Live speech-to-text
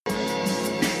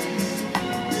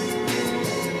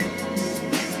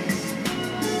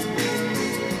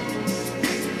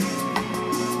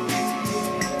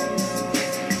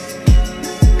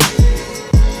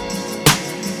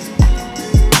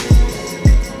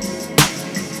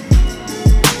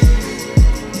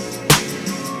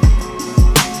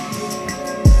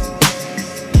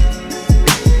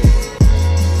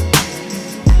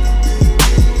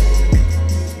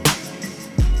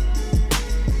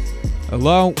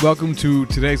Hello, welcome to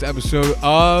today's episode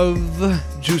of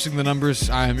Juicing the Numbers.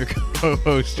 I am your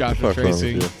co-host, Joshua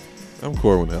Tracy. I'm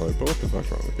Corwin Heller, but what the fuck's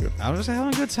wrong with you? I'm just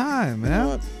having a good time,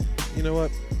 man. You know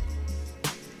what?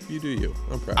 You do you.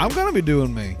 I'm proud. I'm going to be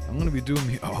doing me. I'm going to be doing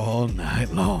me all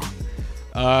night long.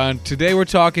 Today we're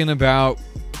talking about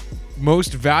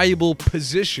most valuable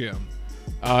position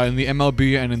in the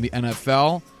MLB and in the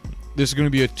NFL. This is going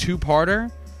to be a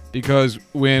two-parter because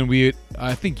when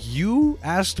I think you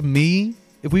asked me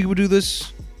if we would do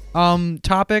this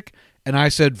topic, and I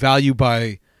said value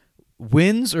by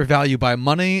wins or value by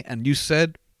money, and you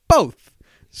said both.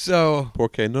 So,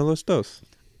 Porque no los dos.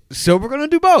 So we're going to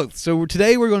do both. So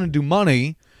today we're going to do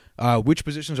money, which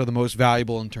positions are the most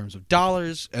valuable in terms of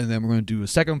dollars, and then we're going to do a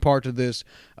second part to this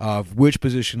of which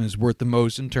position is worth the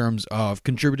most in terms of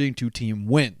contributing to team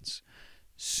wins.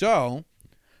 So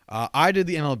I did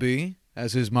the MLB,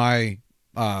 as is my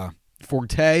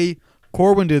forte.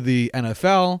 Corwin did the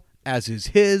NFL, as is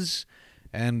his.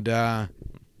 And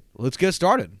let's get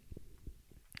started.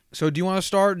 So do you want to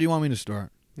start or do you want me to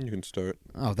start? You can start.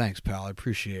 Oh, thanks, pal. I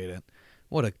appreciate it.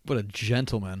 What a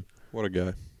gentleman. What a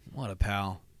guy. What a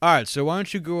pal. All right, so why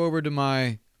don't you go over to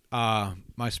my my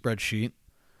spreadsheet.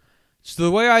 So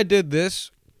the way I did this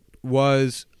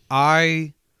was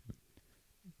I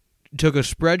took a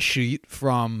spreadsheet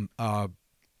from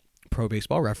Pro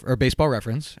Baseball Baseball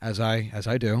Reference, as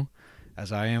I do,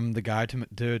 as I am the guy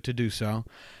to do so,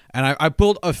 and I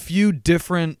pulled a few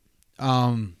different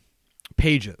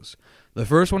pages. The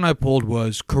first one I pulled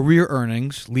was career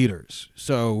earnings leaders.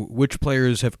 So which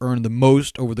players have earned the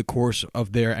most over the course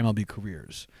of their MLB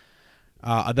careers.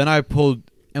 Then I pulled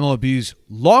MLB's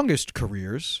longest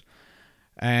careers.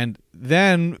 And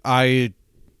then I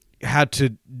had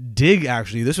to dig,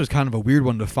 actually. This was kind of a weird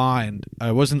one to find.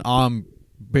 I wasn't on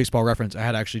Baseball Reference. I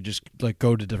had to actually just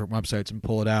go to different websites and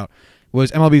pull it out. It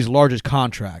was MLB's largest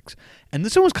contracts. And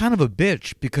this one was kind of a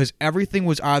bitch because everything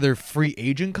was either free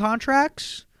agent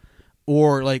contracts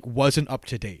or wasn't up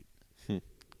to date.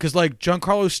 Because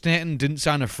Giancarlo Stanton didn't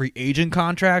sign a free agent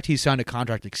contract, he signed a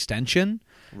contract extension.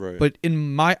 Right. But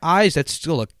in my eyes, that's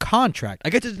still a contract. I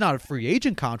guess it's not a free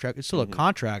agent contract, it's still a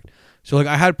contract. So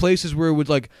I had places where it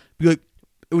would be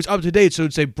it was up to date, so it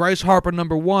would say Bryce Harper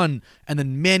number 1 and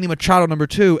then Manny Machado number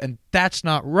 2, and that's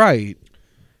not right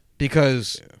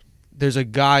because there's a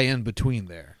guy in between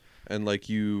there. And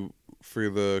for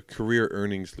the career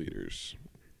earnings leaders,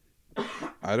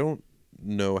 I don't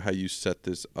know how you set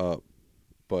this up,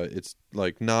 but it's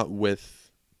not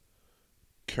with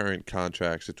current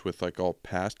contracts, it's with all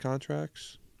past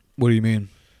contracts. What do you mean?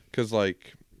 Because the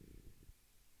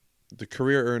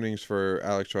career earnings for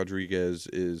Alex Rodriguez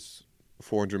is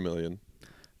 $400 million.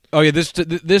 Oh yeah,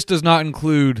 this does not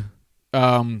include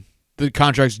the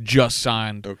contracts just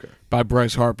signed by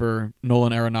Bryce Harper,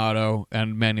 Nolan Arenado,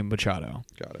 and Manny Machado.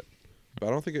 Got it. But I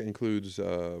don't think it includes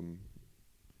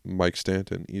Mike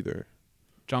Stanton either.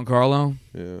 Giancarlo?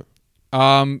 Yeah.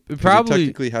 It probably he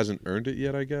technically hasn't earned it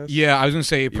yet, I guess. Yeah, I was gonna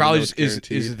say it probably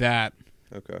is that.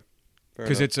 Okay.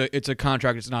 Because it's a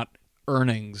contract, it's not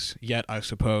earnings yet, I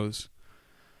suppose.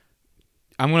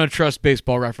 I'm gonna trust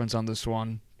Baseball Reference on this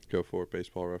one. Go for it,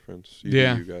 Baseball Reference.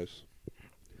 You guys.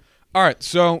 All right,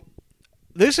 so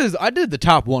I did the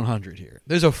top 100 here.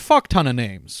 There's a fuck ton of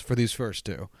names for these first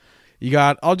two.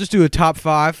 I'll just do a top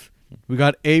 5. We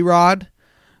got A-Rod.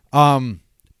 And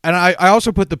I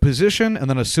also put the position and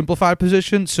then a simplified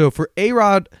position. So for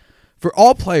A-Rod, for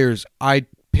all players, I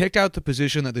picked out the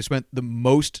position that they spent the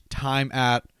most time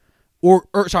at,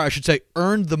 I should say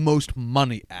earned the most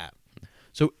money at.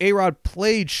 So A-Rod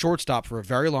played shortstop for a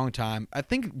very long time. I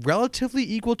think relatively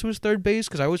equal to his third base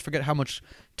because I always forget how much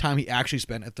time he actually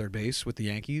spent at third base with the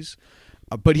Yankees.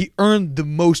 But he earned the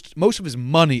most of his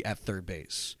money at third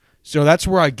base. So that's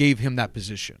where I gave him that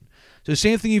position. So the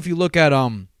same thing if you look at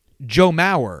Joe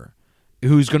Mauer,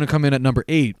 who's going to come in at number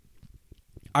 8.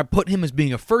 I put him as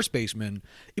being a first baseman.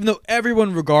 Even though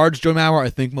everyone regards Joe Mauer, I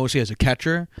think, mostly as a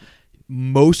catcher,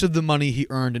 most of the money he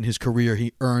earned in his career,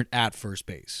 he earned at first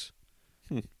base.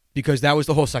 Because that was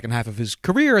the whole second half of his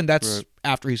career, and that's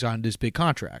after he signed his big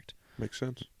contract. Makes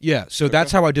sense. Yeah, so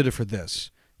that's how I did it for this,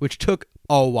 which took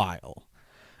a while.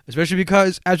 Especially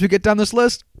because, as we get down this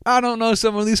list, I don't know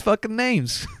some of these fucking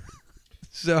names.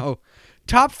 So,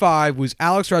 top 5 was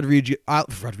Alex Rodriguez,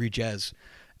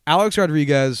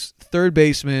 third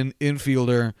baseman,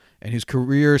 infielder, and his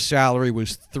career salary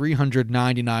was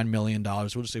 $399 million. We'll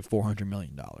just say $400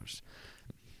 million.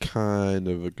 Kind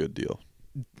of a good deal.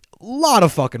 Lot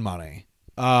of fucking money.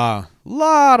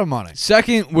 Lot of money.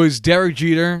 Second was Derek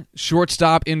Jeter,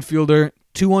 shortstop, infielder,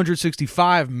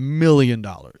 $265 million.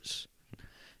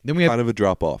 Then we have kind of a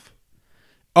drop off.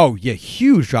 Oh, yeah,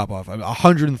 huge drop-off. I mean,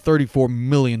 $134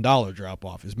 million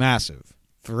drop-off is massive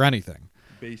for anything.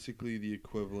 Basically the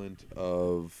equivalent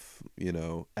of,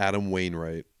 Adam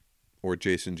Wainwright or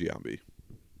Jason Giambi.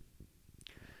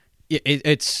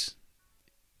 It's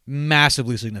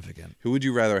massively significant. Who would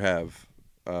you rather have,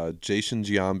 Jason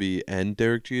Giambi and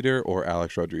Derek Jeter or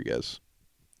Alex Rodriguez?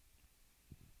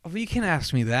 Well, you can't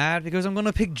ask me that because I'm going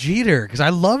to pick Jeter because I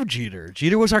love Jeter.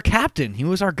 Jeter was our captain. He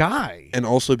was our guy. And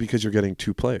also because you're getting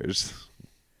two players.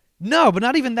 No, but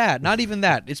not even that. Not even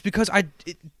that. It's because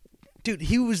dude,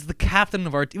 he was the captain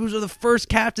of our. He was the first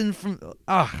captain from.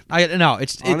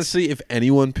 It's honestly, if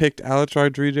anyone picked Alex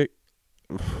Rodriguez,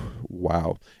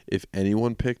 wow. If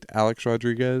anyone picked Alex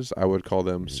Rodriguez, I would call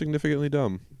them significantly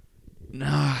dumb.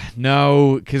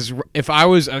 No, because if I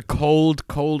was a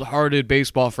cold-hearted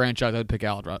baseball franchise, I'd pick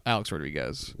Alex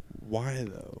Rodriguez. Why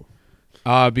though?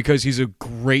 Because he's a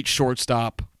great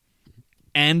shortstop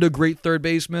and a great third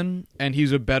baseman, and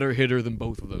he's a better hitter than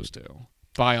both of those two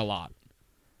by a lot.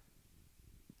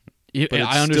 But it's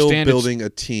I understand still building a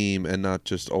team and not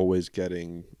just always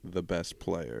getting the best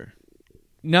player.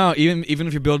 No, even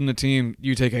if you're building a team,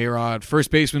 you take A-Rod. First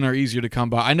basemen are easier to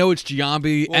come by. I know it's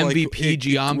Giambi, MVP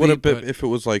Giambi. What if it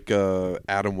was like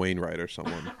Adam Wainwright or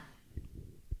someone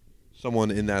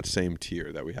in that same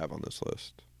tier that we have on this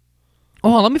list?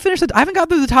 Oh, let me finish that. I haven't got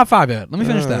through the top 5 yet. Let me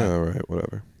finish that. All right,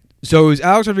 whatever. So it was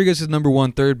Alex Rodriguez is number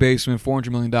 1, third baseman,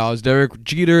 $400 million. Derek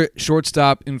Jeter,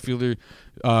 shortstop, infielder,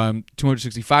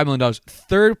 $265 million.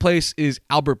 Third place is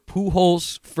Albert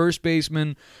Pujols, first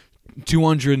baseman,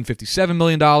 $257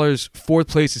 million. Fourth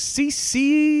place is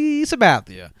CC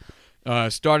Sabathia,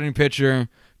 starting pitcher,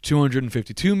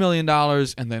 $252 million.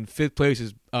 And then fifth place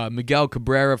is Miguel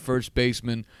Cabrera, first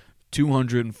baseman,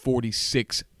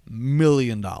 $246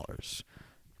 million.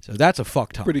 So that's a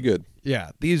fuck ton. Pretty good.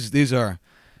 Yeah, these are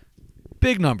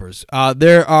big numbers.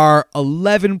 There are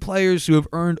 11 players who have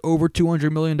earned over $200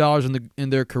 million in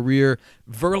their career.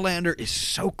 Verlander is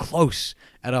so close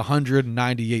at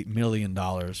 $198 million.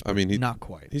 I mean, not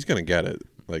quite. He's going to get it,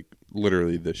 like,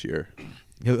 literally this year.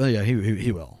 He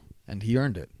will. And he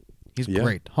earned it. He's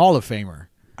great. Hall of Famer.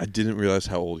 I didn't realize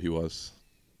how old he was.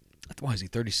 Why, is he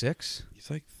 36?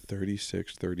 He's like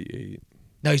 36, 38.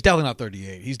 No, he's definitely not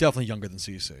 38. He's definitely younger than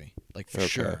CC. Like, for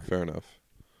sure. Fair enough.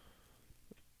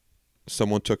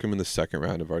 Someone took him in the second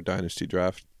round of our Dynasty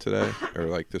draft today, or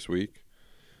like this week.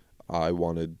 I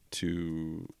wanted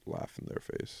to laugh in their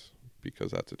face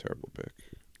because that's a terrible pick.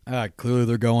 Clearly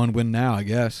they're going win now, I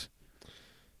guess.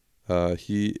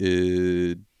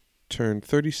 He turned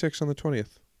 36 on the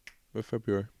 20th of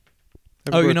February.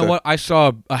 Happy birthday. You know what? I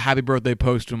saw a happy birthday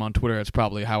post to him on Twitter. That's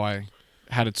probably how I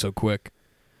had it so quick.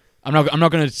 I'm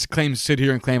not going to sit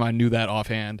here and claim I knew that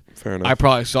offhand. Fair enough. I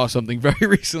probably saw something very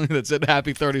recently that said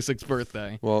happy 36th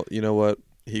birthday. Well, you know what?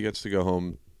 He gets to go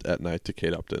home at night to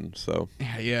Kate Upton. So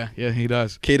yeah, he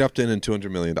does. Kate Upton and $200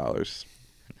 million.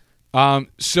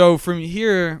 So from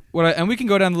here, and we can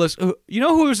go down the list. You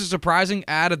know who was a surprising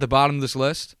ad at the bottom of this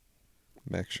list?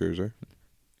 Max Scherzer.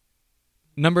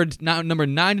 Number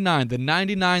 99, the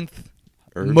 99th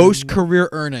most career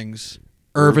earnings,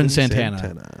 Irvin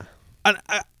Santana.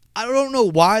 I don't know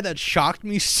why that shocked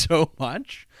me so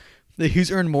much that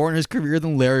he's earned more in his career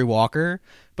than Larry Walker.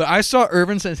 But I saw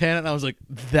Irvin Santana and I was like,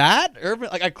 that Irvin?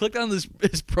 Like I clicked on his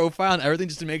profile and everything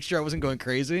just to make sure I wasn't going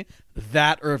crazy.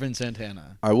 That Irvin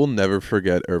Santana. I will never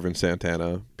forget Irvin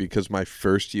Santana because my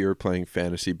first year playing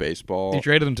fantasy baseball. You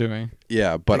traded him to me.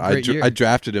 Yeah, but I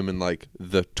drafted him in like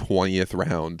the 20th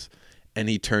round, and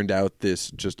he turned out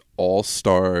this just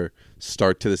all-star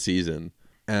start to the season,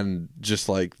 and just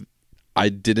like. I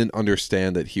didn't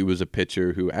understand that he was a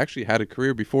pitcher who actually had a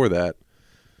career before that.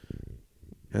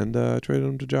 And I traded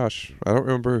him to Josh. I don't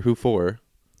remember who for.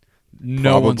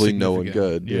 Probably no one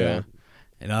good. Yeah.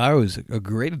 And that was a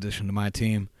great addition to my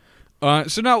team.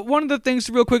 So now, one of the things,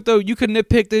 real quick, though, you could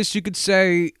nitpick this. You could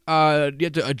say you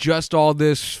have to adjust all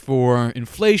this for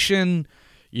inflation.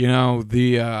 You know,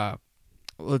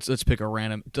 let's pick a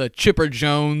random. Chipper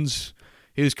Jones,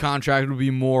 his contract would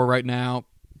be more right now.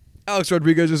 Alex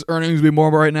Rodriguez's earnings would be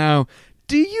more right now.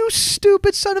 Do you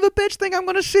stupid son of a bitch think I'm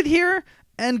going to sit here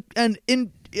and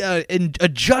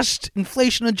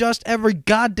inflation adjust every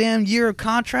goddamn year of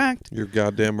contract? You're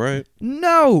goddamn right.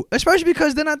 No, especially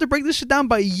because then I have to break this shit down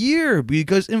by year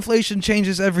because inflation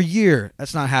changes every year.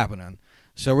 That's not happening.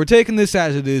 So we're taking this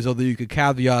as it is, although you could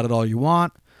caveat it all you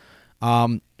want.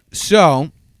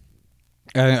 So,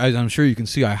 as I'm sure you can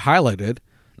see, I highlighted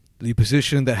the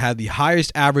position that had the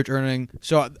highest average earning.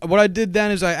 So what I did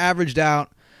then is I averaged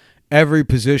out every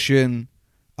position,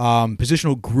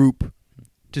 positional group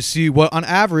to see what, on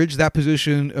average, that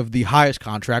position of the highest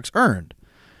contracts earned.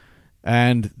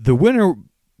 And the winner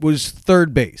was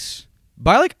third base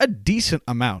by like a decent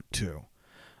amount, too.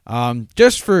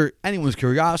 Just for anyone's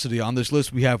curiosity, on this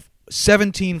list we have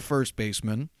 17 first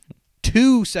basemen,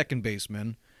 2 second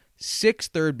basemen, 6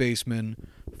 third basemen,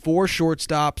 4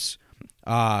 shortstops,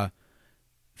 5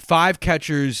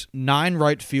 catchers, 9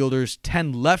 right fielders,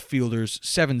 10 left fielders,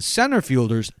 7 center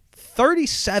fielders,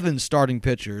 37 starting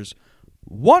pitchers,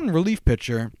 1 relief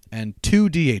pitcher, and 2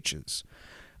 DHs.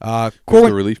 Who's Corwin,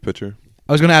 the relief pitcher?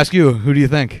 I was going to ask you, who do you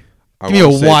think? I Give me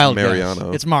wanna a say wild it's Mariano.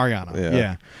 guess. It's Mariano.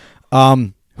 Yeah.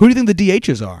 Who do you think the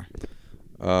DHs are?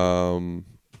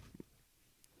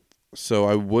 So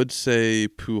I would say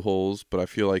Pujols, but I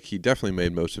feel like he definitely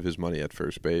made most of his money at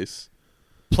first base.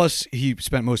 Plus, he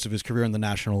spent most of his career in the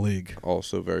National League.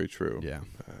 Also very true. Yeah.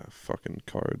 Fucking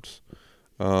cards.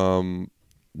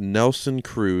 Nelson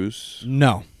Cruz.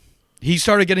 No. He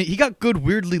got good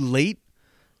weirdly late,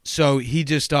 so he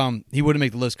just he wouldn't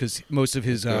make the list because most of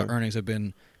his earnings have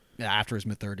been after his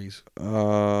mid-30s.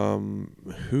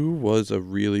 Who was a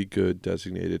really good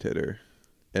designated hitter?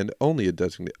 And only a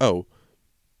designated... Oh,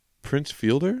 Prince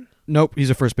Fielder? Nope,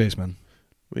 he's a first baseman.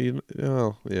 I mean,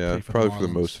 oh, yeah, Played for the probably for the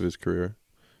Marlins. most of his career.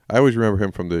 I always remember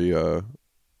him from the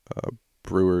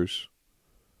Brewers.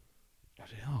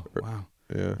 Oh, wow.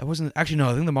 Yeah. That wasn't... Actually, no,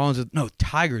 I think the Marlins... No,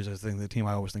 Tigers is the team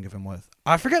I always think of him with.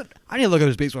 I forget... I need to look at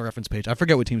his baseball reference page. I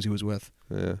forget what teams he was with.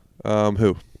 Yeah.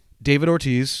 Who? David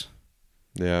Ortiz.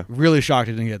 Yeah. Really shocked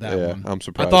he didn't get that Yeah, one. I'm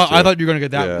surprised. I thought you were going to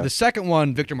get that Yeah. one. The second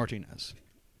one, Victor Martinez,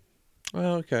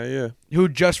 Oh, okay, yeah. who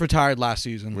just retired last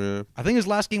season. Yeah. I think his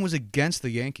last game was against the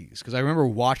Yankees because I remember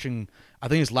watching. I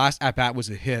think his last at bat was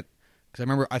a hit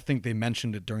because I think they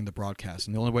mentioned it during the broadcast,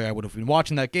 and the only way I would have been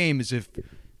watching that game is if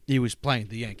he was playing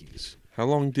the Yankees. How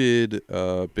long did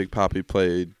Big Papi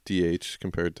play DH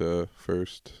compared to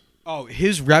first? Oh,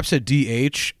 his reps at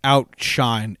DH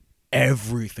outshine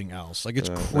everything else. Like it's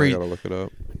I crazy. gotta look it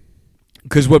up.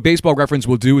 Because what Baseball Reference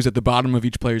will do is at the bottom of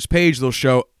each player's page, they'll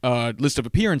show a list of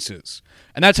appearances.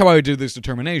 And that's how I did this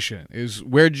determination, is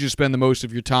where did you spend the most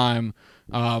of your time,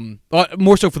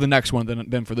 more so for the next one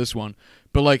than for this one.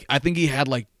 But, like, I think he had,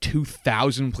 like,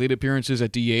 2,000 plate appearances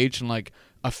at DH and, like,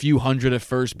 a few hundred at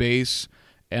first base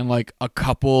and, like, a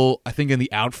couple, I think, in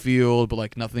the outfield, but,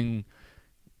 like, nothing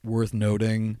worth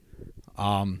noting.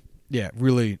 Yeah,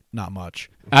 really not much.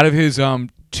 Out of his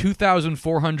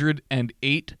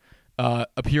 2,408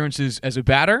 appearances as a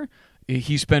batter,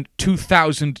 he spent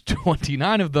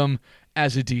 2,029 of them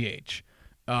as a DH,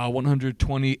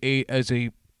 128 as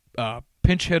a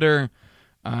pinch hitter,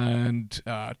 and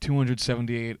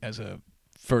 278 as a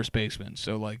first baseman.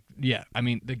 So, like, yeah, I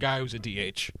mean, the guy was a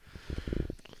DH.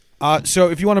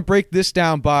 So if you want to break this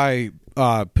down by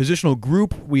positional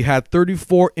group, we had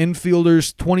 34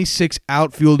 infielders, 26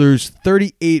 outfielders,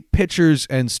 38 pitchers,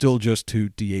 and still just 2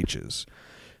 DHs.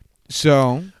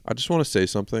 So I just want to say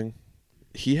something.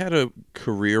 He had a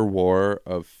career WAR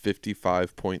of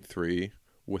 55.3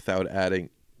 without adding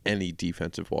any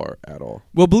defensive WAR at all.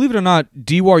 well, believe it or not,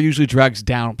 D-WAR usually drags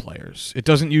down players. It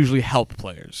doesn't usually help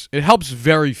players. It helps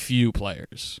very few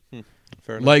players.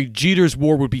 Fair enough. Like, Jeter's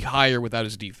WAR would be higher without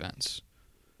his defense.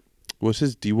 Was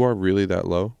his DWAR really that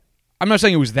low? I'm not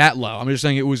saying it was that low. I'm just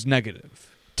saying it was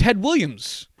negative. Ted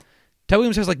Williams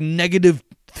has like negative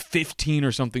 15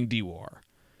 or something D-WAR.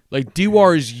 Like,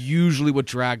 D-WAR is usually what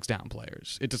drags down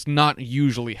players. It does not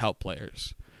usually help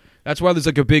players. That's why there's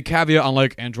like a big caveat on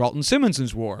like Andrelton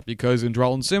Simmons' WAR, because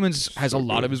Andrelton Simmons has a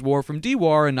lot of his WAR from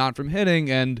D-WAR and not from hitting,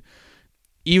 and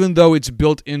even though it's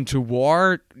built into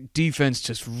WAR, defense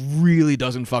just really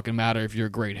doesn't fucking matter if you're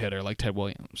a great hitter like Ted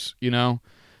Williams, you know?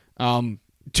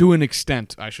 To an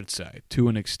extent, I should say. To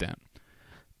an extent.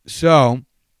 So...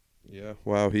 Yeah.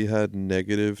 Wow, he had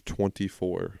negative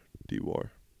 24 DWAR.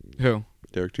 Who?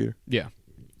 Derek Jeter. Yeah.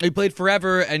 He played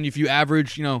forever, and if you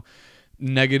average,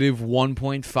 negative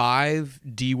 1.5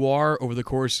 DWAR over the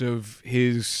course of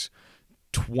his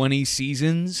 20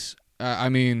 seasons, I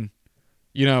mean,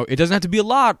 it doesn't have to be a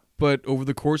lot, but over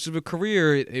the course of a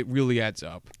career, it really adds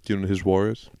up. Do you know what his WAR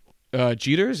is?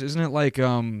 Jeter's, isn't it like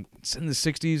it's in the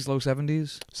 60s, low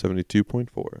 70s? 72.4.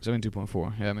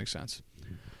 72.4. Yeah, that makes sense.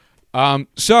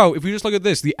 So if we just look at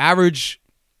this, the average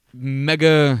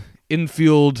mega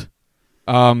infield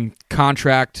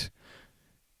contract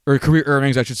or career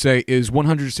earnings, I should say, is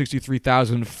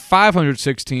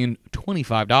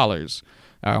 $163,516.25.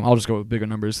 I'll just go with bigger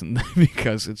numbers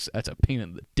because that's a pain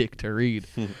in the dick to read.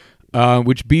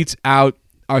 Which beats out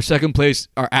our second place,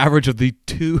 our average of the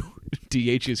 2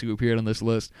 DHs who appeared on this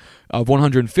list of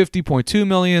 $150.2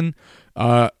 million.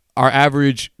 Our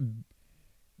average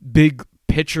big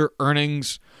pitcher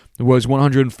earnings was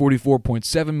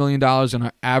 $144.7 million, and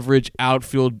our average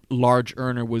outfield large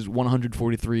earner was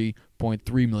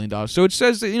 $143.3 million. So it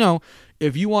says that,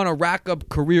 if you want to rack up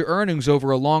career earnings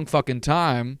over a long fucking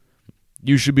time,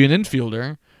 you should be an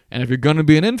infielder. And if you're going to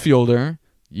be an infielder,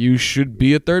 you should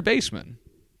be a third baseman.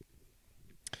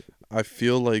 I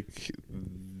feel like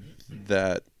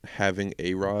that having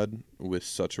A-Rod with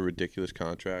such a ridiculous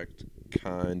contract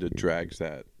kind of drags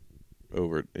that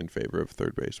over in favor of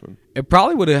third baseman. It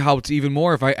probably would have helped even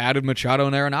more if I added Machado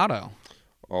and Arenado.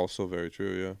 Also very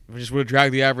true, yeah. It just would have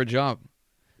dragged the average up.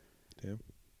 Damn.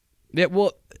 Yeah,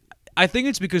 well, I think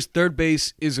it's because third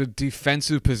base is a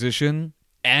defensive position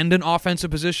and an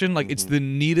offensive position. Like, it's the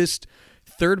neatest.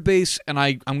 Third base and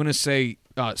I'm going to say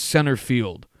center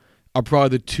field are probably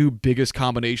the two biggest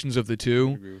combinations of the two.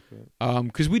 I agree with that.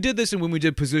 Because we did this when we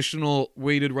did positional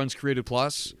weighted runs created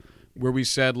plus, where we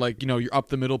said, like, your up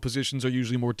the middle positions are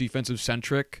usually more defensive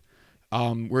centric,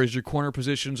 whereas your corner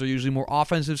positions are usually more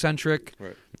offensive centric.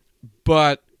 Right.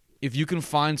 But if you can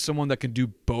find someone that can do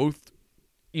both,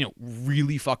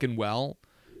 really fucking well,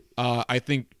 I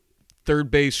think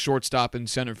third base, shortstop, and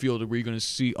center field are where you're going to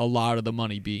see a lot of the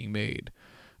money being made.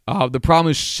 The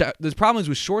problem is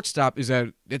with shortstop is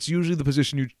that it's usually the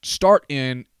position you start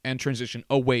in and transition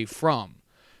away from.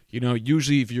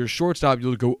 Usually if you're a shortstop,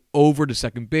 you'll go over to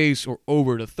second base or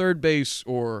over to third base,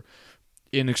 or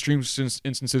in extreme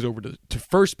instances over to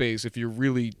first base if you're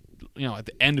really, at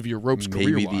the end of your ropes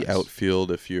career-wise. Maybe the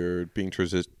outfield if you're being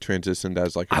transitioned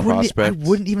as like a prospect. I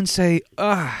wouldn't even say,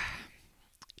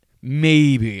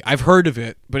 maybe. I've heard of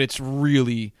it, but it's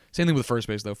really... Same thing with first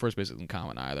base, though. First base isn't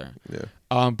common either.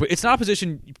 Yeah. But it's not a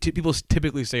position people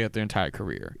typically stay at their entire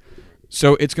career.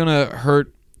 So it's going to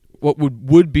hurt what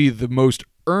would be the most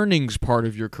earnings part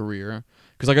of your career.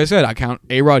 Because like I said, I count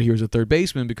A-Rod here as a third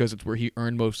baseman because it's where he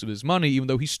earned most of his money, even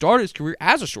though he started his career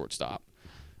as a shortstop.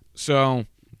 So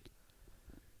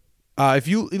if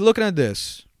you're looking at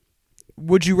this,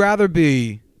 would you rather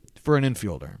be, for an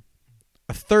infielder,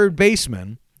 a third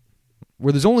baseman,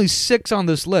 where there's only 6 on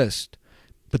this list,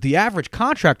 but the average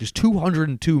contract is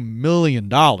 $202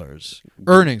 million,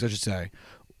 earnings, I should say,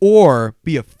 or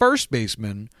be a first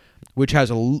baseman, which has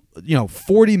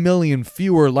 40 million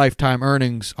fewer lifetime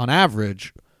earnings on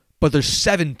average, but there's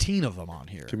 17 of them on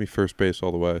here. Give me first base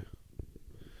all the way.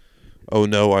 Oh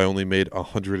no, I only made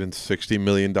 $160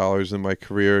 million in my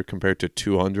career compared to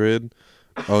 200.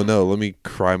 Oh no, let me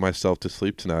cry myself to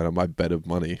sleep tonight on my bed of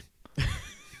money.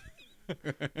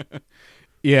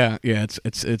 Yeah, it's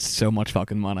so much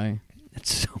fucking money.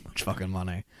 It's so much fucking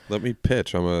money. Let me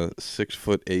pitch. I'm a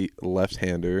 6'8"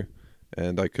 left-hander,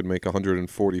 and I could make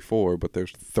 144, but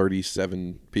there's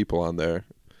 37 people on there.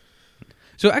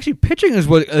 So actually, pitching is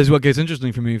what gets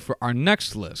interesting for me for our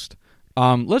next list.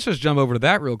 Let's just jump over to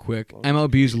that real quick.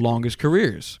 MLB's longest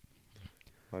careers.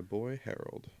 My boy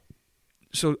Harold.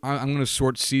 So I'm going to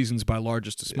sort seasons by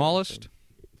largest to smallest.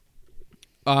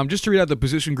 Just to read out the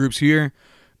position groups here.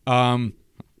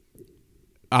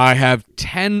 I have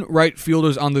 10 right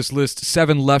fielders on this list,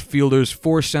 7 left fielders,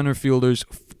 4 center fielders,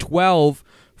 12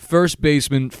 first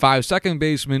basemen, 5 second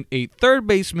basemen, 8 third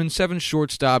basemen, 7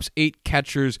 shortstops, 8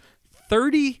 catchers,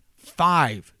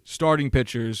 35 starting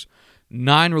pitchers,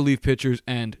 9 relief pitchers,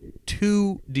 and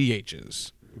 2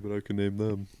 DHs. But I can name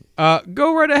them.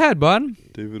 Go right ahead, bud.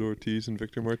 David Ortiz and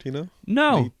Victor Martino?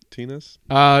 No. Martinez?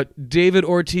 David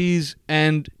Ortiz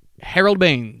and Harold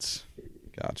Baines.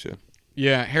 Gotcha.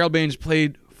 Yeah, Harold Baines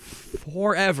played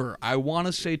forever. I want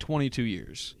to say 22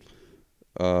 years.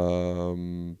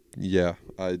 Yeah,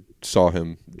 I saw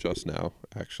him just now,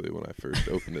 actually, when I first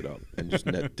opened it up, and just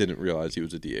didn't realize he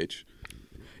was a DH.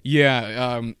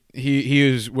 Yeah, he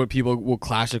is what people will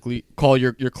classically call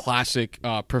your classic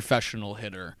professional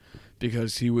hitter,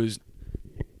 because he was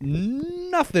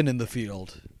nothing in the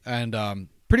field, and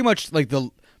pretty much like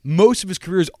most of his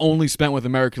career is only spent with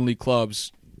American League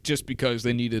clubs, just because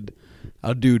they needed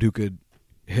a dude who could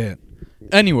hit.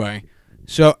 Anyway,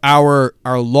 so our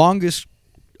longest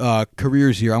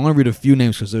careers here. I'm going to read a few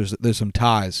names because there's some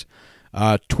ties.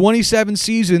 27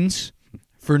 seasons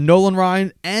for Nolan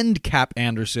Ryan and Cap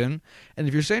Anderson. And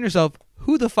if you're saying to yourself,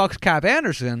 who the fuck's Cap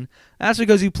Anderson? That's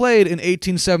because he played in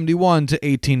 1871 to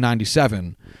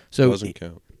 1897. So doesn't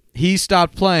count. He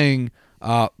stopped playing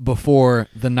before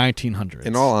the 1900s.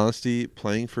 In all honesty,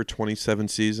 playing for 27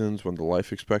 seasons when the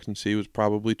life expectancy was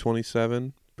probably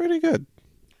 27, pretty good.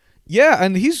 Yeah,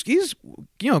 and he's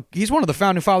one of the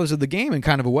founding fathers of the game in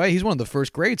kind of a way. He's one of the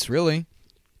first greats, really.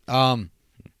 So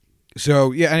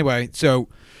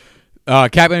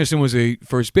Cap Anderson was a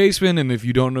first baseman, and if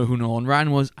you don't know who Nolan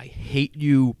Ryan was, I hate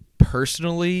you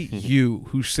personally you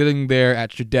who's sitting there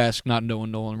at your desk not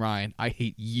knowing Nolan Ryan. I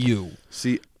hate you.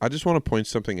 See, I just want to point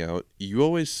something out. You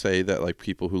always say that like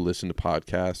people who listen to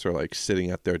podcasts are like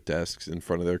sitting at their desks in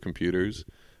front of their computers.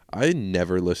 I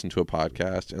never listen to a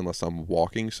podcast unless I'm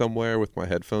walking somewhere with my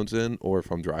headphones in or if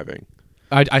I'm driving.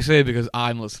 I say it because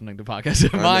I'm listening to podcasts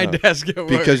at my desk at work.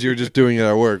 Because you're just doing it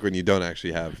at work when you don't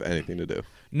actually have anything to do.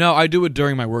 No, I do it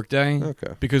during my workday.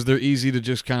 Okay. Because they're easy to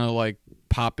just kind of like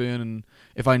pop in, and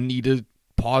if I need to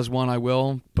pause one, I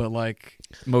will. But like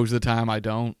most of the time, I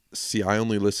don't. See, I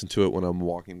only listen to it when I'm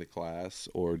walking to class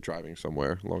or driving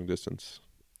somewhere long distance.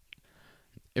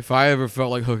 If I ever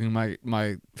felt like hooking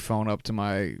my phone up to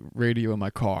my radio in my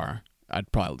car, I'd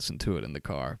probably listen to it in the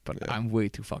car. But Yeah. I'm way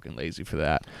too fucking lazy for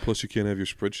that. Plus, you can't have your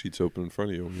spreadsheets open in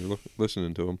front of you when you're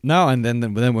listening to them. No, and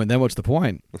then what's the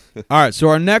point? All right, so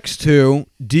our next two,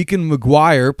 Deacon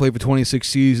McGuire, played for 26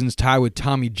 seasons, tied with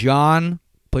Tommy John,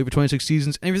 played for 26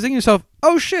 seasons. And if you're thinking to yourself,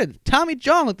 oh shit, Tommy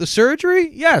John like the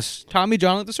surgery? Yes, Tommy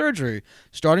John like the surgery.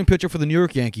 Starting pitcher for the New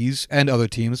York Yankees and other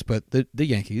teams, but the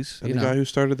Yankees. And the guy who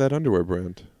started that underwear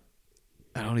brand.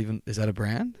 Is that a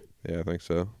brand? Yeah, I think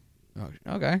so. Oh,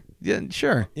 okay. Yeah,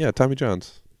 sure. Yeah, Tommy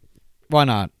John's. Why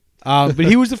not? But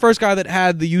he was the first guy that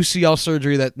had the UCL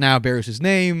surgery that now bears his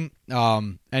name.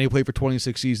 And he played for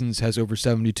 26 seasons, has over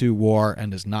 72 WAR,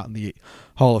 and is not in the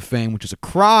Hall of Fame, which is a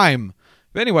crime.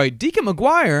 But anyway, Deacon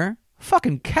McGuire,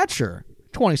 fucking catcher,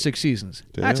 26 seasons.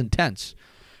 Damn. That's intense.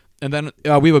 And then we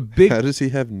have a big... How does he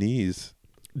have knees?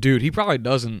 Dude, he probably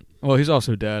doesn't. Well, he's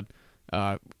also dead.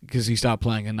 Because he stopped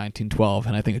playing in 1912,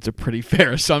 and I think it's a pretty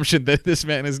fair assumption that this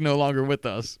man is no longer with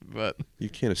us. But You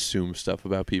can't assume stuff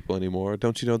about people anymore.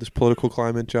 Don't you know this political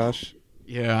climate, Josh?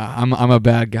 yeah, I'm a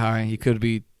bad guy. He could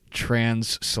be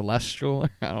trans-celestial.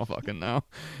 I don't fucking know.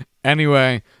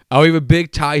 Anyway, we have a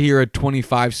big tie here at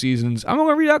 25 seasons. I'm going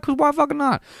to read out because why fucking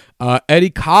not?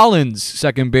 Eddie Collins,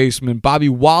 second baseman. Bobby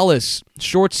Wallace,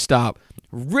 shortstop.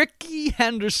 Ricky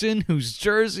Henderson, whose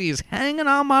jersey is hanging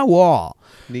on my wall.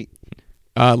 Neat.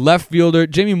 Left fielder,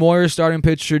 Jamie Moyer, starting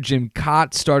pitcher. Jim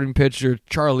Cott, starting pitcher.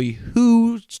 Charlie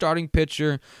Hu, starting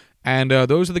pitcher. And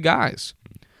those are the guys.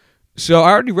 So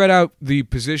I already read out the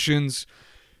positions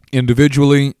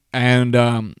individually and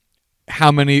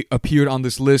how many appeared on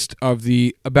this list of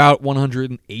the about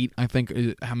 108, I think,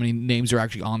 how many names are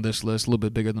actually on this list. A little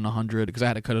bit bigger than 100 because I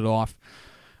had to cut it off.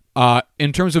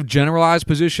 In terms of generalized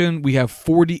position, we have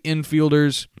 40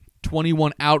 infielders,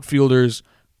 21 outfielders,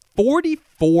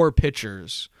 44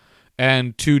 pitchers,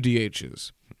 and 2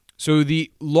 DHs. So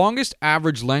the longest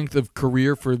average length of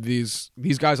career for these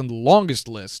guys on the longest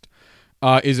list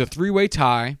is a three-way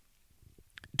tie,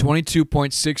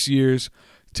 22.6 years,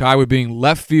 tie with being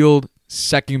left field,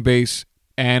 second base,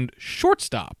 and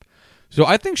shortstop. So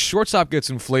I think shortstop gets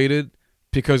inflated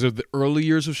because of the early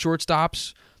years of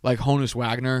shortstops, like Honus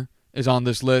Wagner is on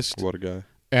this list. What a guy.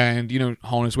 And, you know,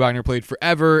 Honus Wagner played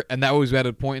forever, and that was at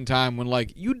a point in time when,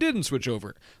 like, you didn't switch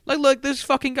over. Like this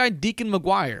fucking guy, Deacon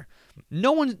McGuire.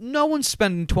 No one's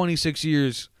spending 26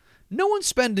 years. No one's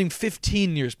spending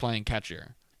 15 years playing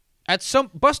catcher.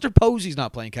 Buster Posey's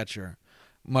not playing catcher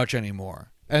much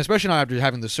anymore. And especially not after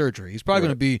having the surgery. He's probably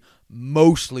going to be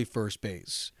mostly first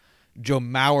base. Joe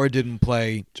Mauer didn't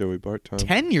play Joey Bart time.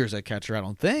 10 years at catcher, I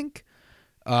don't think.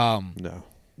 No.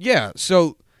 Yeah,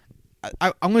 so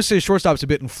I'm going to say shortstop's a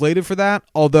bit inflated for that,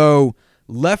 although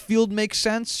left field makes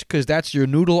sense because that's your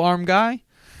noodle arm guy.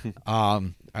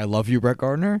 I love you, Brett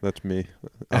Gardner. That's me.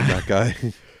 I'm that guy.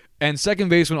 And second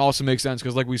baseman also makes sense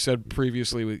because, like we said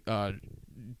previously,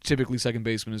 typically second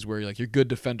baseman is where like your good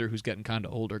defender who's getting kind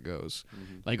of older goes,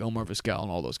 like Omar Vizquel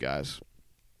and all those guys.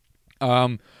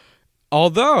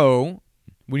 Although,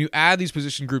 when you add these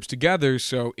position groups together,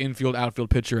 so infield, outfield,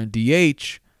 pitcher, and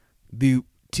DH, the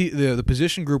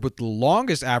position group with the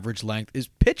longest average length is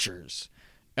pitchers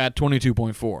at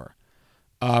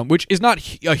 22.4, which is not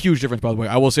a huge difference, by the way.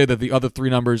 I will say that the other three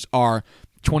numbers are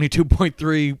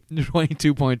 22.3,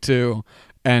 22.2,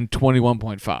 and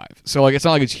 21.5. So like it's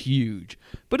not like it's huge,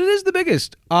 but it is the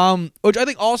biggest, which I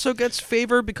think also gets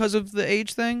favor because of the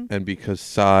age thing. And because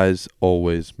size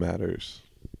always matters.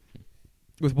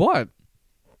 With what?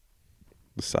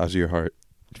 The size of your heart.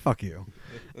 Fuck you.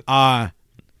 But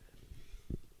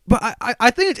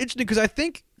I think it's interesting because I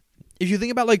think if you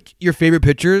think about like your favorite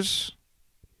pitchers,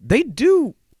 they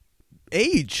do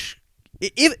age.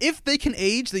 If they can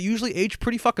age, they usually age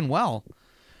pretty fucking well.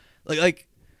 Like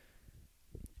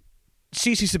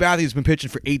CC Sabathia's been pitching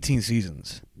for 18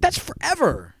 seasons. That's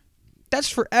forever.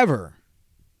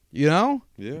 You know?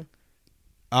 Yeah.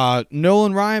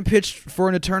 Nolan Ryan pitched for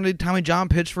an eternity. Tommy John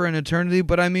pitched for an eternity.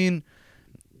 But I mean,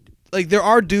 like there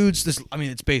are dudes.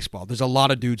 It's baseball. There's a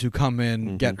lot of dudes who come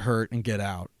in, get hurt, and get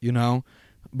out. You know,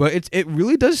 but it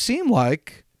really does seem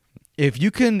like if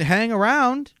you can hang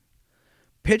around,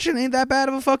 pitching ain't that bad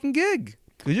of a fucking gig.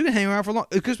 Because you can hang around for long,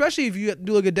 especially if you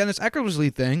do like a Dennis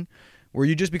Eckersley thing, where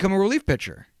you just become a relief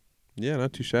pitcher. Yeah,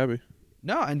 not too shabby.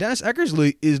 No, and Dennis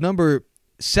Eckersley is number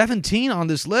 17 on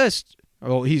this list.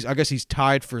 Well, I guess he's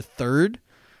tied for third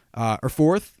or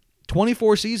fourth.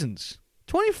 24 seasons.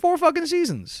 24 fucking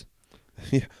seasons.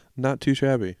 Yeah, not too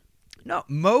shabby. No,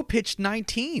 Mo pitched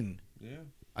 19. Yeah.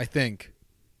 I think.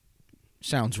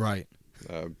 Sounds right.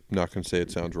 Not going to say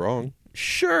it sounds wrong.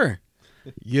 Sure.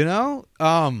 You know?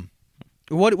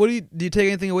 What do you take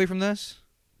anything away from this?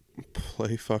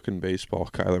 Play fucking baseball,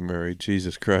 Kyler Murray.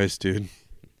 Jesus Christ, dude.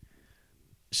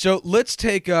 So let's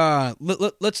take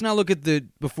let's now look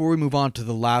at before we move on to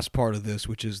the last part of this,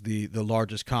 which is the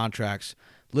largest contracts.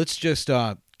 Let's just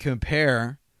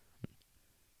compare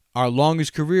our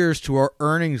longest careers to our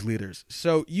earnings leaders.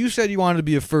 So you said you wanted to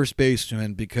be a first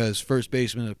baseman because first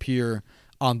basemen appear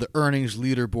on the earnings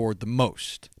leaderboard the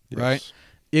most, right? Yes.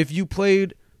 If you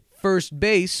played first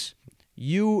base,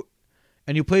 you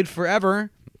played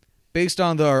forever, based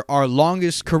on our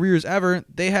longest careers ever,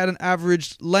 they had an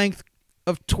average length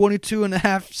of 22 and a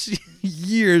half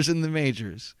years in the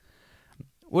majors.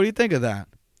 What do you think of that?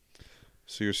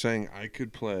 So you're saying I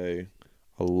could play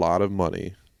a lot of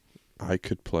money. I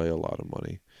could play a lot of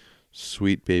money.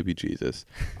 Sweet baby Jesus.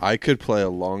 I could play a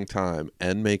long time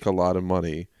and make a lot of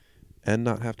money and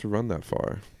not have to run that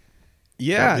far.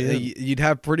 Yeah, you'd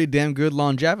have pretty damn good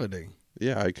longevity.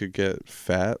 Yeah, I could get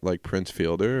fat like Prince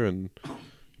Fielder and,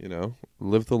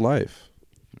 live the life.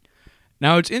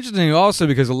 Now, it's interesting also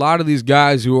because a lot of these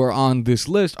guys who are on this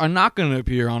list are not going to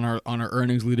appear on our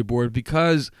earnings leaderboard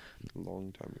because A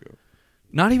long time ago.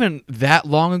 not even that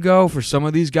long ago for some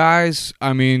of these guys.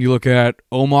 I mean, you look at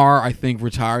Omar, I think,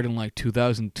 retired in like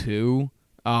 2002.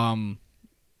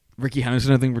 Ricky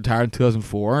Henderson, I think, retired in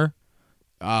 2004.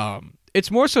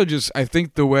 It's more so just, I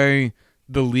think, the way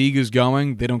the league is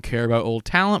going, they don't care about old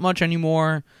talent much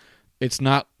anymore. It's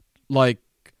not like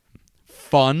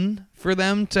fun for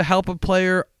them to help a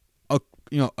player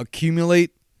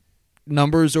accumulate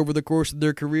numbers over the course of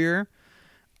their career.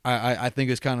 I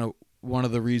think it's kind of one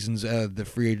of the reasons the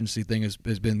free agency thing has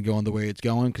been going the way it's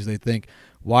going, because they think,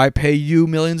 why pay you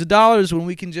millions of dollars when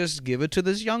we can just give it to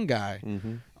this young guy?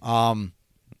 Mm-hmm.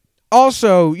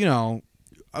 Also,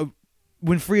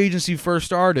 when free agency first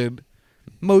started,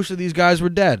 most of these guys were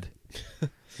dead.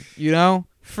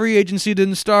 Free agency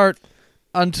didn't start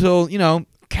until,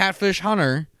 Catfish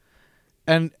Hunter,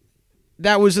 and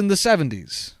that was in the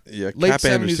 70s. Yeah, Late Cap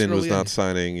 70s, Anderson was early not 80s.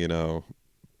 signing,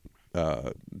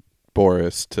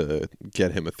 Boris to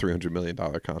get him a $300 million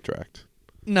contract.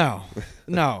 No.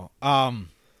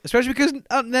 Especially because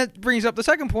that brings up the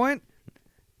second point.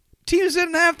 Teams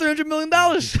didn't have $300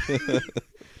 million.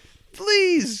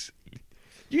 Please.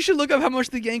 You should look up how much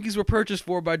the Yankees were purchased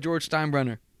for by George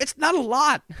Steinbrenner. It's not a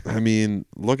lot. I mean,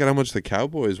 look at how much the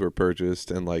Cowboys were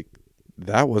purchased, and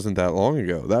that wasn't that long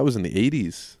ago. That was in the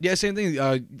 80s. Yeah, same thing.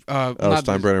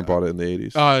 Steinbrenner bought it in the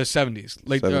 80s. 70s.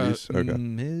 Like 70s? Okay.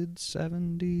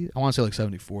 Mid-70s. I want to say like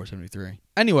 74, 73.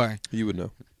 Anyway. You would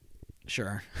know.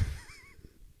 Sure.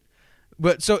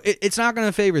 But so it's not going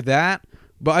to favor that,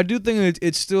 but I do think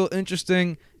it's still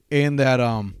interesting in that,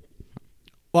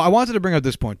 I wanted to bring up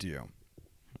this point to you.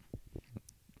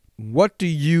 What do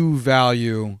you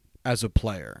value as a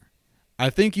player?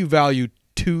 I think you value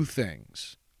two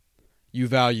things. You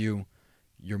value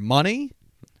your money,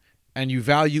 and you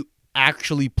value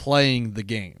actually playing the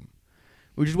game.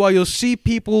 Which is why you'll see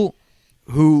people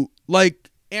who,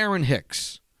 like Aaron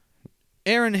Hicks.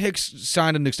 Aaron Hicks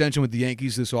signed an extension with the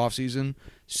Yankees this offseason.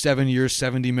 7 years,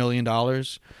 $70 million.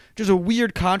 Just a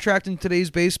weird contract in today's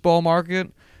baseball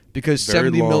market. Because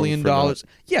Very $70 long million, for not-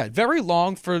 yeah, very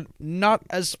long for not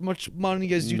as much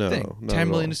money as you think. not $10 at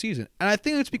million all. a season, and I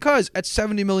think it's because at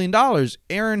 $70 million,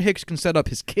 Aaron Hicks can set up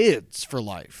his kids for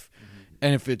life,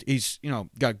 and if he's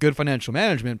got good financial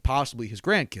management, possibly his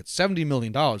grandkids. $70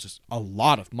 million is a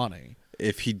lot of money.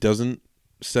 If he doesn't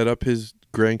set up his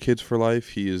grandkids for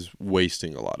life, he is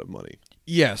wasting a lot of money.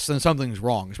 Yes, then something's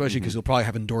wrong, especially because he'll probably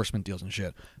have endorsement deals and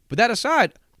shit. But that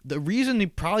aside, the reason he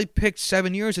probably picked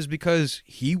 7 years is because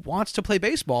he wants to play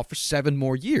baseball for 7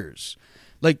 more years.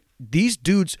 Like, these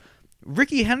dudes,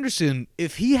 Ricky Henderson,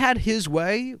 if he had his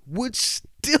way, would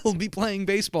still be playing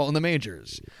baseball in the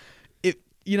majors.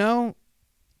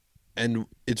 And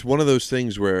it's one of those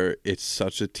things where it's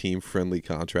such a team-friendly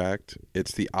contract.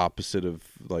 It's the opposite of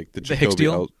like the Hicks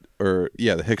deal?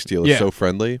 The Hicks deal is Yeah. so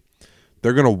friendly.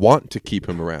 They're going to want to keep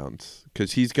him around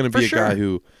because he's going to For be a guy sure.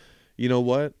 who, you know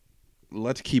what?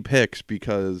 let's keep Hicks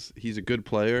because he's a good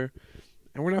player,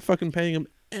 and we're not fucking paying him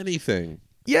anything.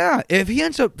 Yeah, if he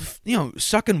ends up,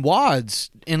 sucking wads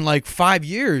in like 5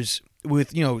 years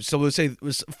with, so let's say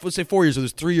 4 years, so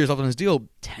there's 3 years left on his deal,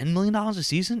 $10 million a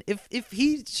season. If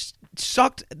he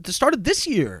sucked at the start of this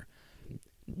year,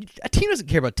 a team doesn't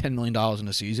care about $10 million in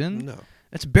a season. No,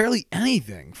 That's barely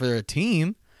anything for a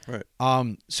team. right.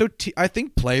 So I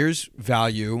think players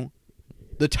value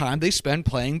the time they spend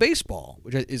playing baseball,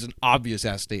 which is an obvious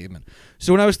ass statement.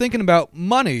 So when I was thinking about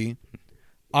money,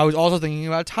 I was also thinking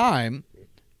about time.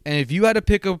 And if you had to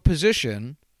pick a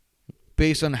position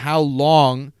based on how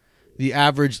long the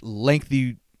average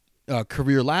lengthy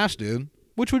career lasted,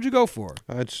 which would you go for?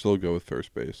 I'd still go with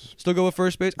first base. Still go with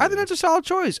first base? I think that's a solid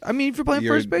choice. I mean, if you're playing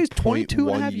first base, 22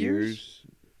 and a half years.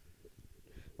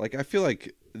 Like, I feel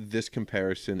like this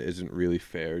comparison isn't really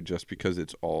fair just because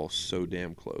it's all so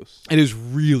damn close. It is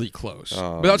really close.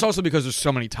 But that's also because there's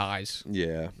so many ties.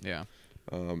 Yeah. Yeah.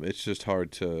 It's just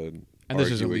hard to And this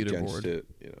is a argue against leaderboard. it,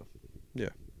 Yeah.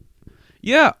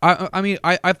 Yeah, I mean,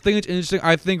 I think it's interesting.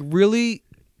 I think really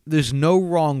there's no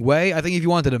wrong way. I think if you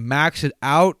wanted to max it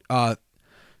out,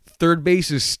 third base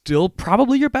is still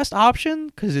probably your best option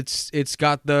because it's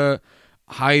got the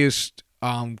highest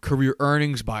career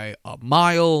earnings by a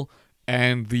mile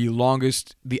and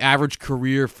the average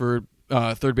career for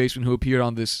third baseman who appeared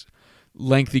on this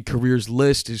lengthy careers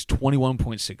list is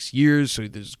 21.6 years. So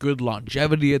there's good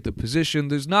longevity at the position.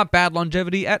 There's not bad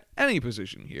longevity at any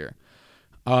position here.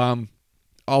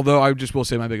 Although I just will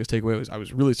say my biggest takeaway was I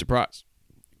was really surprised.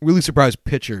 Really surprised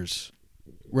pitchers.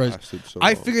 Whereas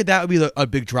I figured that would be a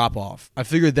big drop off. I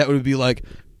figured that would be like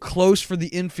close for the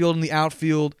infield and the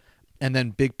outfield, and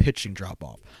then big pitching drop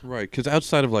off. Right, because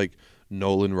outside of like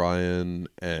Nolan Ryan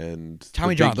and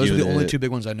Tommy John, those are the only two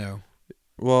big ones I know.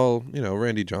 Well,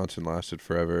 Randy Johnson lasted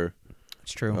forever.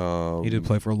 It's true. He did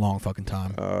play for a long fucking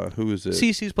time. Who is it?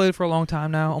 CeCe's played for a long time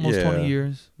now, almost 20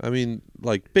 years. I mean,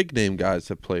 like big name guys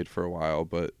have played for a while,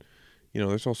 but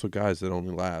there's also guys that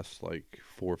only last like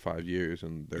 4 or 5 years,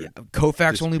 and they're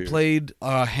Koufax only played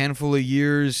a handful of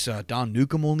years. Don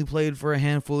Newcomb only played for a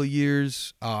handful of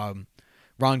years. Ron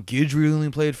Guidry only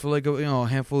played for like a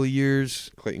handful of years.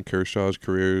 Clayton Kershaw's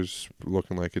career's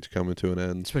looking like it's coming to an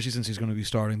end, especially since he's going to be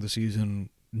starting the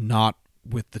season not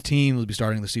with the team. He'll be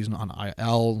starting the season on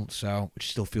IL,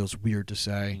 which still feels weird to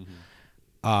say.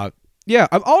 Mm-hmm.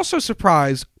 I'm also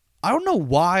surprised. I don't know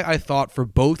why I thought for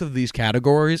both of these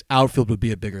categories, outfield would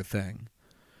be a bigger thing.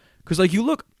 Because like you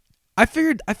look, I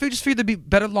just figured there'd be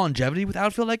better longevity with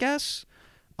outfield, I guess,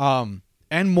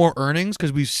 and more earnings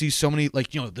because we see so many the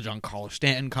Giancarlo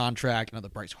Stanton contract, the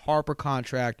Bryce Harper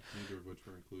contract. Neither of which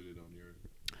were included on your.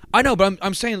 I know, but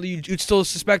I'm saying you'd still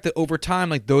suspect that over time,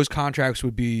 like those contracts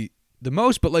would be the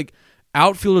most, but like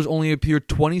outfielders only appear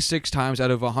 26 times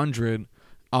out of 100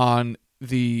 on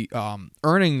the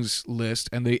earnings list,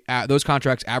 and those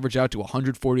contracts average out to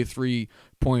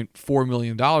 $143.4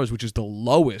 million, which is the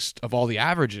lowest of all the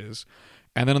averages.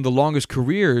 And then in the longest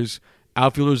careers,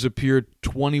 outfielders appeared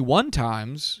 21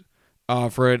 times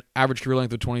for an average career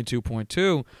length of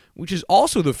 22.2, which is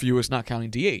also the fewest, not counting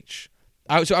DH.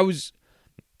 I was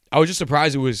just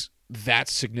surprised it was that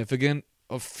significant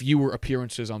of fewer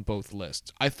appearances on both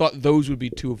lists. I thought those would be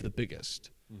two of the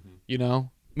biggest. Mm-hmm.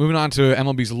 Moving on to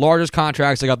MLB's largest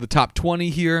contracts, I got the top 20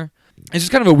 here. It's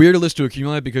just kind of a weird list to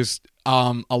accumulate because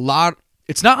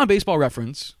it's not on Baseball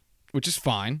Reference, which is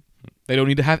fine. They don't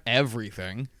need to have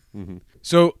everything. Mm-hmm.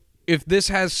 So if this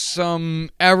has some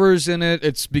errors in it,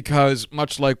 it's because,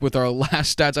 much like with our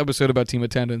last stats episode about team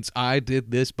attendance, I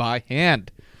did this by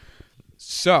hand.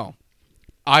 So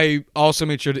I also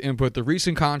made sure to input the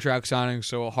recent contract signings,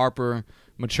 so Harper,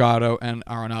 Machado, and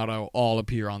Arenado all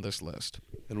appear on this list.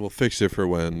 And we'll fix it for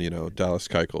when, Dallas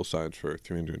Keuchel signs for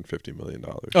 $350 million.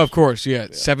 Of course, yeah.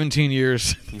 17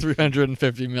 years,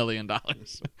 $350 million.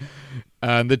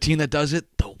 The team that does it,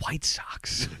 the White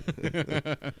Sox.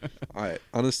 All right,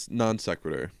 on a non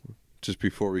sequitur, just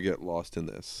before we get lost in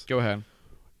this. Go ahead.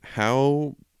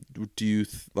 How do you,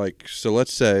 so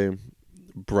let's say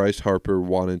Bryce Harper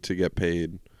wanted to get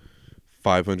paid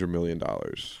 $500 million.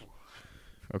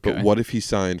 Okay. But what if he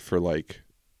signed for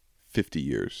 50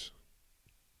 years?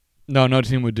 No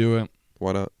team would do it.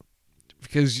 Why not?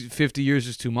 Because 50 years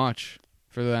is too much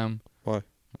for them. Why?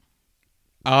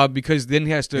 Because then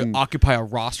he has to occupy a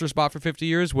roster spot for 50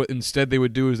 years. What instead they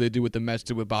would do is they do what the Mets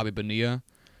did with Bobby Bonilla,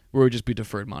 where it would just be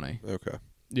deferred money. Okay.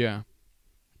 Yeah.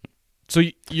 So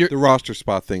the roster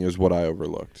spot thing is what I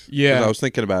overlooked. Yeah. 'Cause I was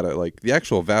thinking about it, the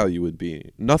actual value would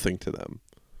be nothing to them.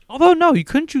 Although no, you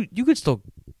could still,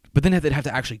 but then they'd have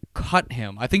to actually cut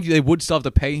him. I think they would still have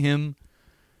to pay him.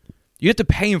 you have to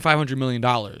pay him $500 million.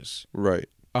 Right.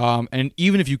 And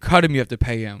even if you cut him, you have to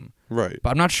pay him. Right. But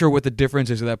I'm not sure what the difference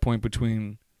is at that point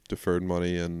between Deferred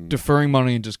money and deferring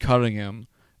money and just cutting him.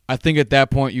 I think at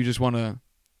that point you just want to.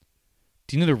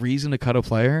 Do you need a reason to cut a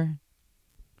player?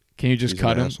 Can you just he's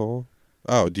cut an him? asshole.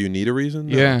 Oh, do you need a reason?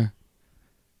 No, Yeah.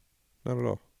 not at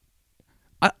all.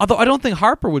 Although I don't think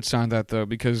Harper would sign that though,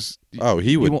 because Oh,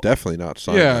 he would won't- definitely not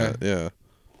sign Yeah. that. Yeah.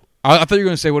 I thought you were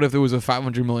going to say, what if it was a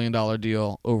 $500 million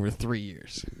deal over 3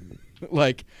 years?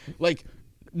 like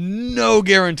no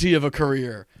guarantee of a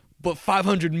career, but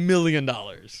 $500 million.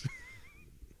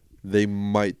 They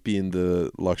might be in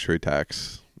the luxury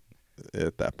tax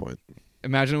at that point.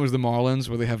 Imagine it was the Marlins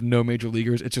where they have no major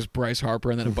leaguers. It's just Bryce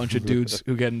Harper and then a bunch of dudes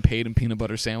who getting paid in peanut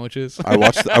butter sandwiches. I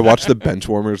watched the bench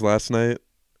warmers last night,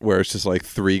 where it's just like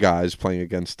 3 guys playing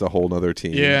against a whole nother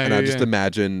team. Yeah, and yeah, I just yeah.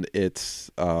 imagine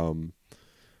it's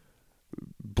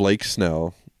Blake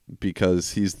Snell,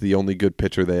 because he's the only good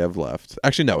pitcher they have left.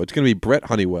 Actually, no, it's going to be Brett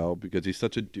Honeywell because he's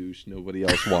such a douche. Nobody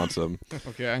else wants him.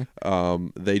 Okay.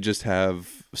 They just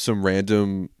have some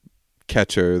random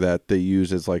catcher that they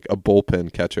use as like a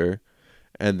bullpen catcher,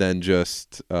 and then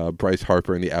just Bryce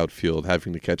Harper in the outfield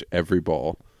having to catch every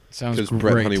ball Sounds because great.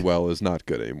 Brett Honeywell is not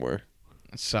good anymore.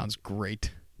 That sounds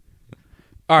great.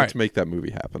 All right. Let's make that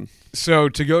movie happen. So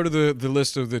to go to the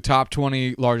list of the top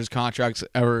 20 largest contracts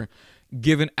ever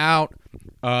given out,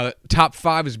 top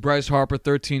 5 is Bryce Harper,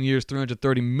 13 years,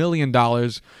 $330 million.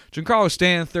 Giancarlo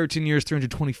Stanton, 13 years,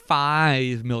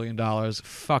 $325 million.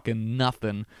 Fucking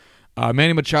nothing.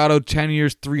 Manny Machado, 10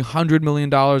 years, $300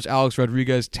 million. Alex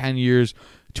Rodriguez, 10 years,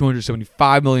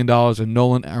 $275 million. And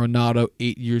Nolan Arenado,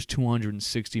 8 years,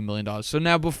 $260 million. So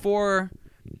now before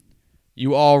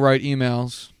you all write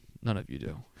emails, none of you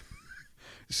do,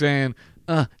 saying,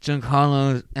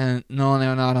 Giancarlo and Nolan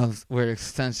Arenado were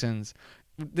extensions.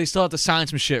 They still have to sign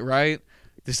some shit, right?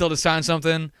 They still have to sign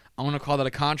something. I'm going to call that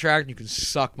a contract. You can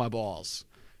suck my balls.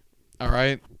 All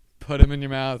right? Put them in your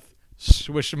mouth.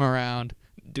 Swish them around.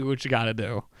 Do what you got to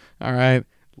do. All right?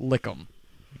 Lick them.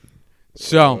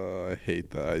 So. I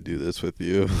hate that I do this with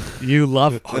you. You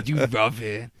love it. Oh, you love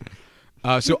it.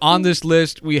 So on this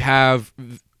list, we have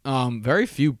very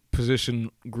few position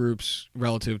groups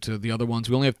relative to the other ones.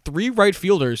 We only have 3 right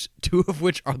fielders, 2 of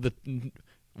which are the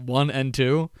 1 and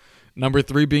 2. Number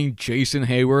 3 being Jason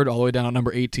Hayward, all the way down to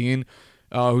number 18,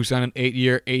 who signed an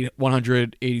 8-year,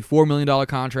 $184 million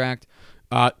contract.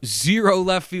 0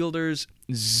 left fielders,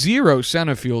 0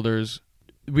 center fielders.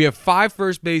 We have 5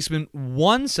 first basemen,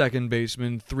 1 second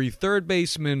baseman, 3 third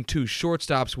basemen, 2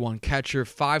 shortstops, 1 catcher,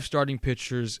 5 starting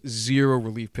pitchers, 0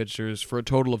 relief pitchers, for a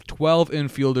total of 12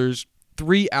 infielders,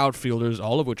 3 outfielders,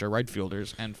 all of which are right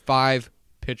fielders, and 5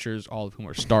 pitchers, all of whom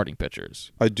are starting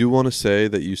pitchers. I do want to say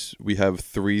that we have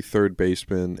 3 third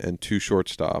basemen and 2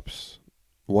 shortstops.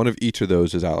 One of each of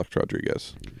those is Alex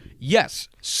Rodriguez. Yes.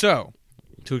 So,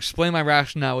 to explain my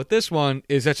rationale with this one,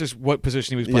 is that's just what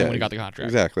position he was playing when he got the contract.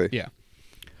 Exactly. Yeah.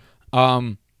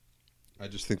 I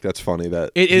just think that's funny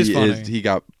that It is funny.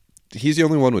 He's the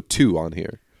only one with 2 on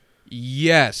here.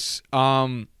 Yes.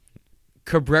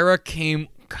 Cabrera came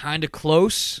kind of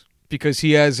close because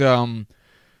he has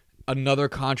another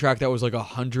contract that was like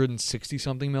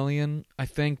 $160-something million, I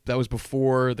think. That was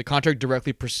before the contract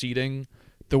directly preceding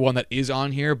the one that is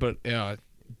on here, but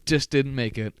just didn't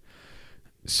make it.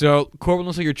 So, Corbin,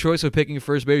 looks like your choice of picking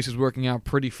first base is working out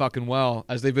pretty fucking well,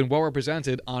 as they've been well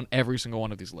represented on every single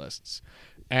one of these lists.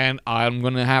 And I'm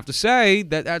going to have to say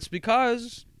that that's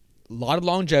because a lot of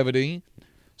longevity,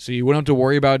 so you wouldn't have to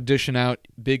worry about dishing out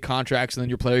big contracts and then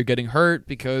your player getting hurt,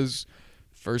 because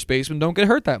first basemen don't get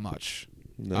hurt that much.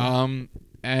 No.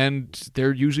 And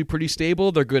they're usually pretty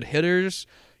stable. They're good hitters.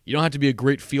 You don't have to be a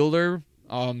great fielder.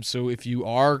 So if you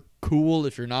are, cool.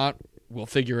 If you're not, we'll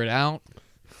figure it out.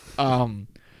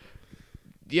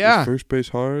 Yeah. Is first base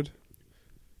hard?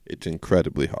 It's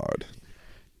incredibly hard.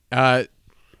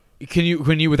 Can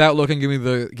you without looking give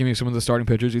me some of the starting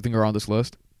pitchers you think are on this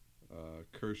list?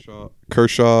 Kershaw,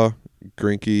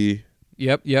 Greinke.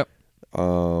 Yep.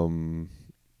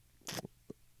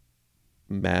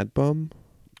 Mad Bum?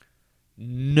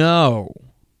 No.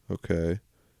 Okay.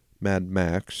 Mad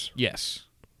Max. Yes.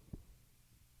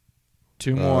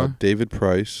 2 more. David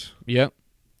Price. Yep.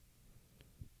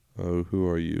 Oh, who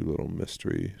are you, little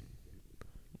mystery?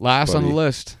 Last on the buddy.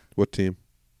 list. What team?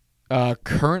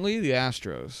 Currently the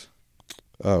Astros.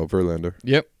 Oh, Verlander.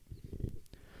 Yep.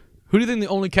 Who do you think the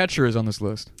only catcher is on this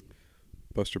list?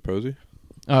 Buster Posey?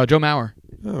 Joe Mauer.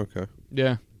 Oh, okay.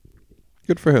 Yeah.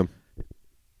 Good for him.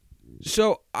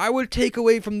 So I would take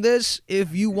away from this,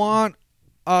 if you want.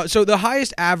 So the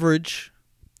highest average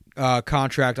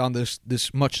contract on this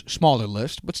much smaller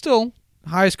list, but still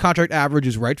highest contract average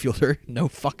is right fielder. No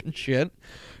fucking shit.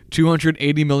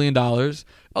 $280 million.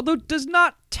 Although it does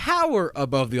not tower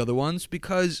above the other ones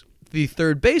because the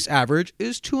third base average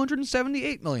is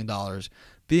 $278 million,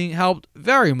 being helped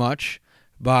very much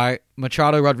by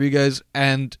Machado, Rodriguez,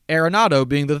 and Arenado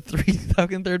being the three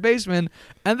fucking third basemen,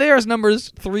 and there's numbers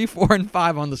 3, 4, and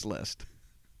 5 on this list.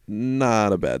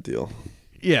 Not a bad deal.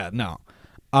 Yeah, no.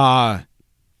 I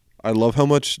love how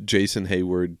much Jason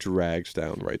Hayward drags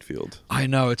down right field. I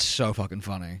know, it's so fucking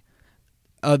funny.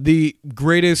 The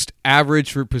greatest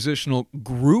average for positional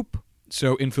group,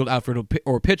 so infield, outfield,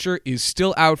 or pitcher, is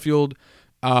still outfield,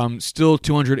 still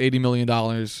 $280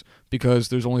 million, because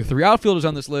there's only 3 outfielders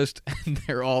on this list, and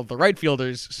they're all the right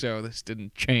fielders, so this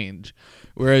didn't change.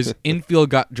 Whereas infield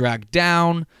got dragged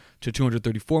down to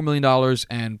 $234 million,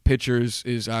 and pitchers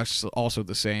is also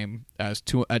the same as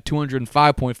at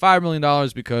 $205.5 million,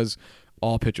 because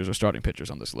all pitchers are starting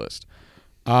pitchers on this list.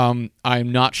 I'm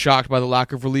not shocked by the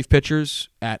lack of relief pitchers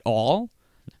at all.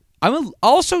 I'm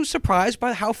also surprised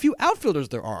by how few outfielders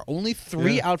there are. Only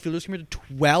 3 outfielders compared to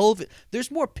 12.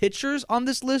 There's more pitchers on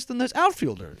this list than there's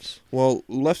outfielders. Well,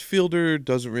 left fielder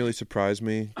doesn't really surprise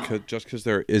me, just because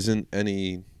there isn't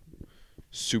any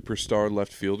superstar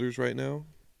left fielders right now.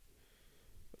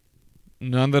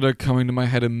 None that are coming to my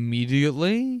head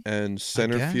immediately. And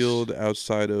center field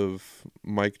outside of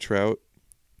Mike Trout.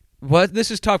 What this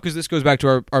is tough because this goes back to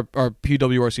our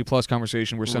PWRC Plus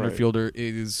conversation where center Right. fielder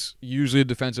is usually a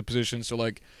defensive position. So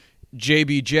like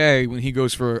JBJ, when he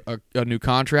goes for a new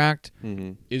contract,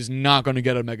 is not going to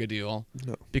get a mega deal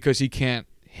because he can't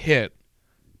hit.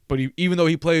 But even though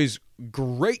he plays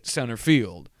great center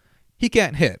field, he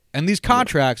can't hit. And these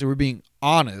contracts, if we're being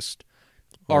honest,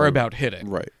 are about hitting.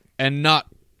 Right. And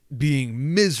not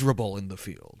being miserable in the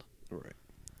field. Right.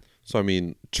 So, I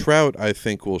mean, Trout, I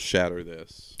think, will shatter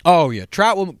this. Oh, yeah.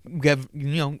 Trout will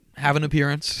have an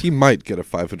appearance. He might get a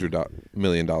 $500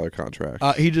 million contract.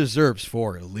 He deserves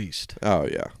 4 at least. Oh,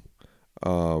 yeah.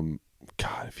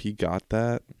 God, if he got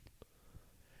that,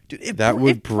 dude, that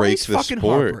would break Bryce the fucking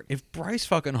sport. Harper, if Bryce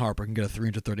fucking Harper can get a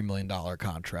 $330 million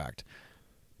contract,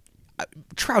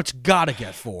 Trout's got to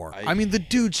get 4. I mean, the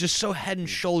dude's just so head and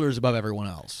shoulders above everyone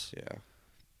else. Yeah.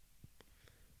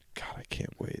 God, I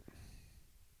can't wait.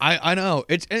 I know.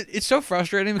 It's so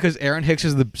frustrating because Aaron Hicks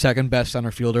is the second best center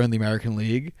fielder in the American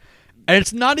League, and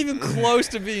it's not even close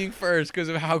to being first because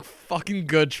of how fucking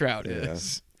good Trout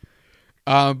is.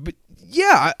 But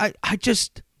yeah,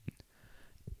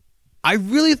 I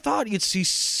really thought you'd see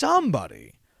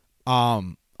somebody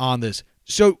on this.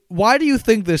 So why do you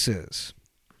think this is?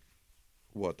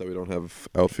 What, that we don't have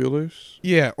outfielders?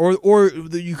 Yeah, or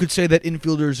you could say that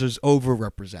infielders is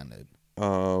overrepresented.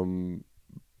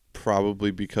 Probably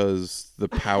because the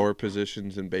power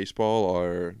positions in baseball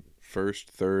are first,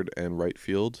 third, and right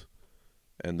field.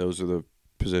 And those are the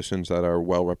positions that are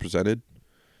well represented.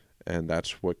 And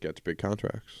that's what gets big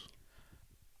contracts.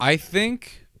 I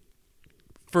think,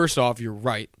 first off, you're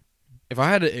right. If I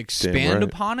had to expand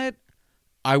upon it,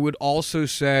 I would also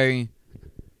say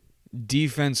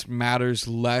defense matters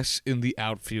less in the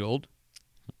outfield.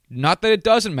 Not that it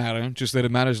doesn't matter, just that it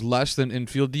matters less than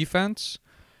infield defense.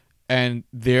 And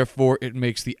therefore, it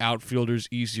makes the outfielders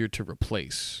easier to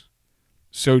replace.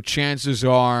 So chances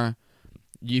are,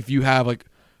 if you have like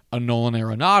a Nolan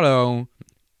Arenado,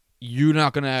 you're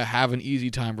not going to have an easy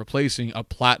time replacing a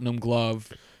Platinum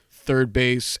Glove, third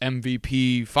base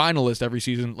MVP finalist every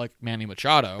season like Manny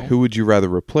Machado. Who would you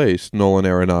rather replace, Nolan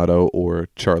Arenado or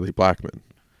Charlie Blackmon?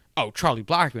 Oh, Charlie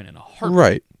Blackmon in a heartbeat.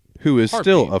 Right. Who is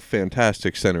still a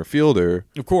fantastic center fielder.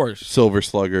 Of course. Silver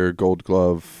Slugger, Gold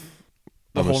Glove.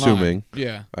 I'm assuming. 9.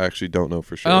 Yeah. I actually don't know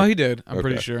for sure. Oh, he did. I'm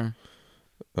pretty sure.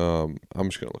 I'm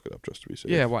just going to look it up just to be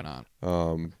safe. Yeah, why not?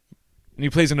 Um, and he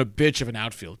plays in a bitch of an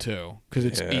outfield, too, because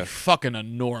it's fucking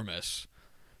enormous.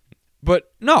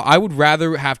 But, no, I would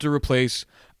rather have to replace...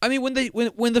 I mean,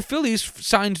 when the Phillies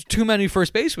signed too many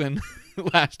first basemen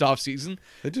last offseason...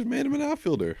 They just made him an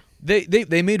outfielder.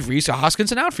 They made Rhys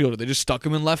Hoskins an outfielder. They just stuck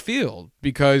him in left field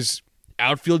because...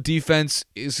 outfield defense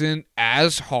isn't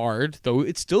as hard, though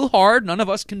it's still hard. None of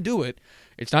us can do it.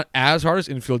 It's not as hard as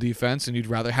infield defense, and you'd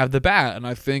rather have the bat. And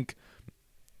I think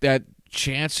that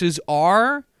chances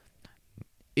are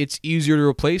it's easier to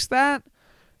replace that.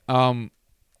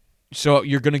 So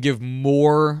you're going to give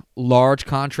more large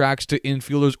contracts to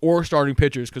infielders or starting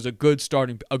pitchers because a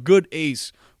good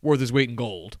ace worth his weight in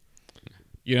gold.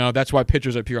 You know, that's why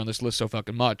pitchers appear on this list so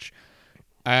fucking much.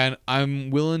 And I'm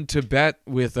willing to bet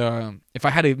with, if I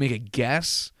had to make a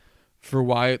guess for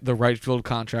why the right field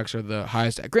contracts are the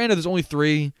highest. Granted, there's only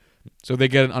 3, so they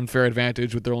get an unfair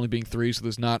advantage with there only being 3, so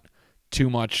there's not too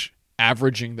much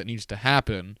averaging that needs to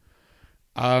happen.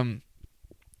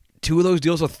 Two of those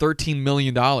deals are $13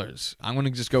 million. I'm going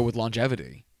to just go with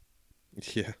longevity.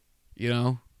 Yeah. You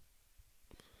know?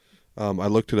 I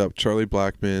looked it up. Charlie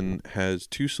Blackmon has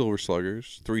 2 Silver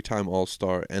Sluggers, 3-time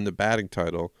All-Star, and the batting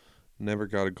title. Never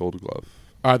got a Gold Glove.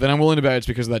 All right, then I'm willing to bet it's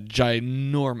because of that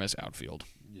ginormous outfield.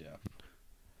 Yeah.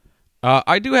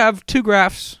 I do have 2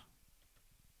 graphs.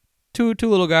 Two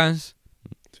little guys.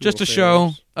 Just to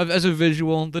show, as a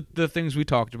visual, the things we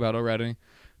talked about already.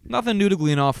 Nothing new to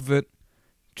glean off of it.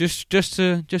 Just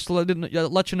to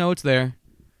let you know it's there.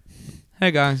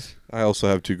 Hey, guys. I also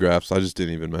have 2 graphs. I just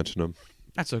didn't even mention them.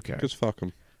 That's okay. Because fuck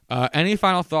them. Any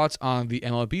final thoughts on the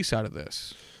MLB side of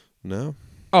this? No.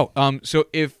 Oh, so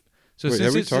if... So Wait,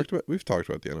 since we've talked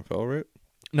about the NFL, right?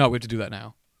 No, we have to do that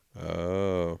now.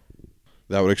 Oh.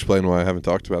 That would explain why I haven't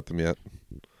talked about them yet.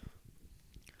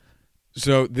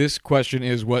 So this question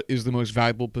is, what is the most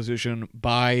valuable position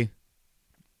by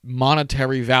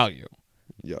monetary value?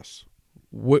 Yes.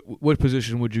 What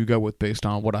position would you go with based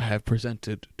on what I have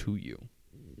presented to you?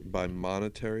 By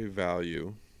monetary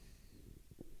value,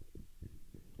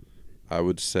 I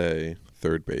would say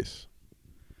third base.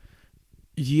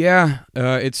 Yeah,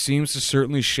 it seems to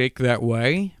certainly shake that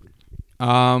way.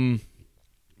 Third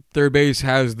base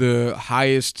has the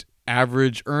highest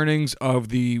average earnings of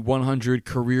the 100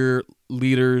 career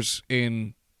leaders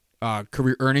in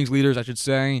career earnings leaders, I should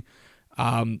say.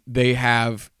 They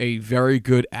have a very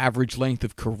good average length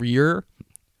of career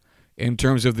in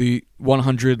terms of the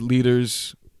 100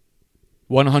 leaders,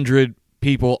 100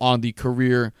 people on the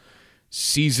career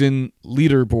season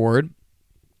leaderboard.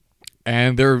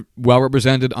 And they're well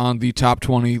represented on the top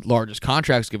 20 largest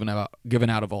contracts given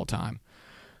out of all time.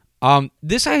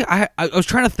 This I was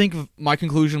trying to think of my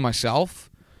conclusion myself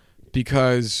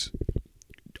because,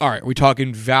 all right, are we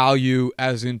talking value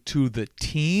as in to the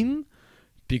team?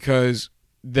 Because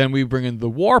then we bring in the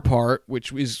WAR part,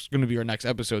 which is going to be our next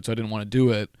episode, so I didn't want to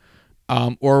do it.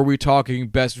 Or are we talking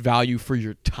best value for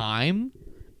your time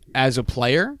as a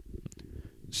player?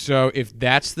 So if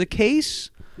that's the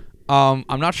case, I'm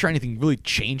not sure anything really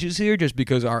changes here just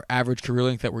because our average career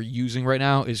length that we're using right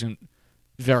now isn't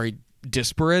very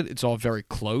disparate. It's all very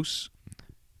close.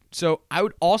 So I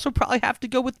would also probably have to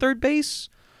go with third base.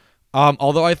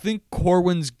 Although I think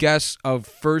Corwin's guess of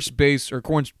first base, or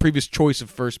Corwin's previous choice of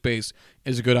first base,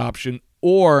 is a good option.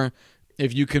 Or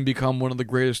if you can become one of the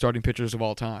greatest starting pitchers of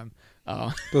all time.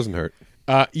 Doesn't hurt.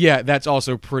 Yeah, that's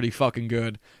also pretty fucking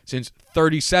good. Since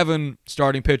 37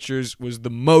 starting pitchers was the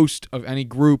most of any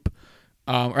group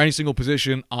or any single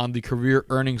position on the career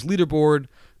earnings leaderboard,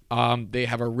 they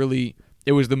have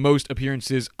it was the most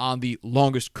appearances on the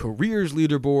longest careers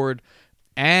leaderboard,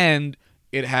 and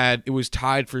it was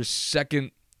tied for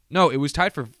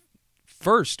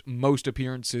first most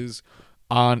appearances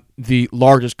on the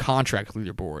largest contract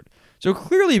leaderboard. So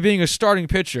clearly being a starting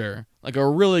pitcher, like a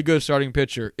really good starting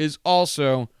pitcher, is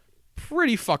also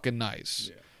pretty fucking nice.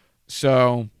 Yeah.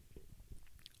 So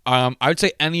I would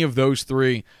say any of those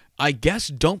 3. I guess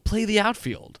don't play the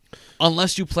outfield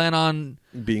unless you plan on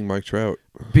being Mike Trout.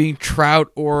 Being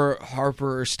Trout or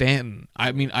Harper or Stanton.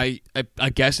 I mean, I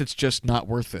guess it's just not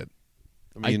worth it.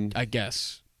 I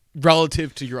guess.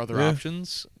 Relative to your other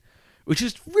options. Which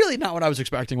is really not what I was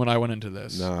expecting when I went into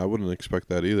this. No, I wouldn't expect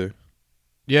that either.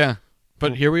 Yeah.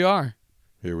 But here we are.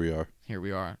 Here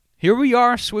we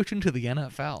are switching to the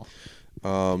NFL.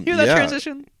 Hear that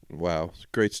transition? Wow.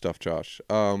 Great stuff, Josh.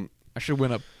 I should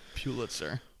win a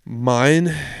Pulitzer.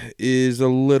 Mine is a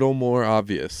little more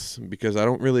obvious because I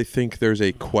don't really think there's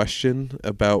a question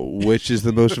about which is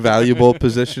the most valuable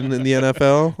position in the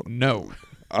NFL. No.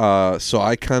 So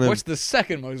I kind of... What's the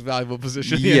second most valuable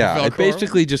position in the NFL? It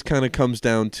basically just kind of comes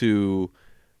down to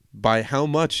by how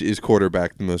much is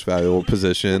quarterback the most valuable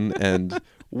position and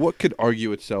what could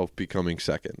argue itself becoming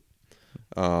second.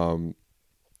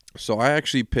 So I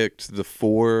actually picked the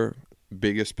 4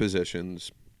 biggest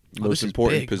positions, most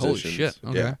important positions. Holy shit.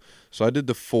 Okay. Yeah. So I did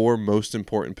the 4 most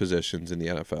important positions in the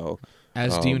NFL.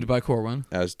 As deemed by Corwin.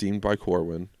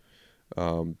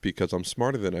 Because I'm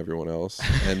smarter than everyone else,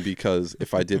 and because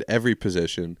if I did every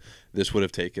position, this would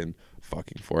have taken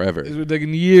fucking forever. This would have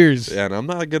taken years. And I'm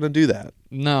not going to do that.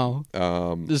 No.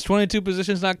 There's 22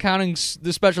 positions, not counting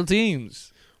the special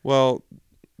teams. Well,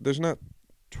 there's not...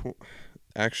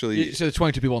 Actually... So there's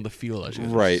 22 people on the field, I should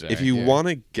say. Right. If you want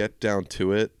to get down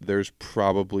to it, there's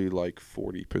probably like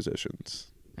 40 positions.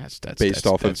 That's based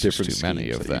off of different too schemes many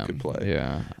of that them. you could play.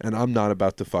 Yeah. And I'm not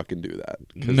about to fucking do that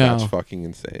because No. that's fucking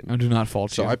insane. I do not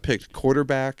fault So you. I picked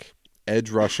quarterback,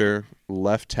 edge rusher,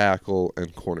 left tackle,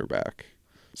 and cornerback.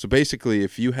 So basically,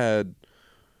 if you had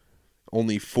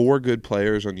only 4 good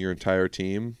players on your entire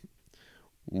team,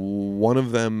 one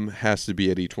of them has to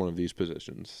be at each one of these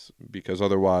positions because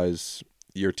otherwise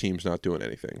your team's not doing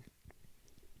anything.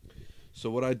 So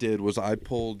what I did was I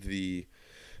pulled the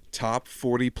top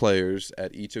 40 players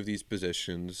at each of these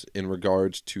positions in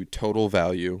regards to total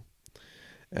value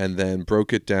and then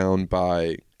broke it down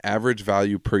by average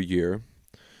value per year,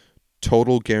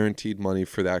 total guaranteed money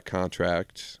for that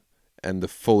contract, and the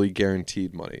fully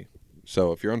guaranteed money.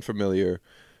 So if you're unfamiliar,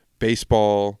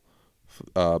 baseball,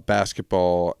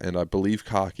 basketball, and I believe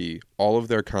hockey, all of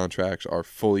their contracts are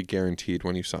fully guaranteed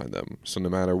when you sign them. So no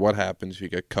matter what happens, if you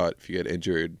get cut, if you get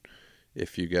injured,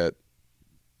 if you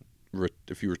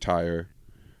retire,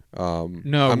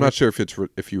 No, I'm not sure if it's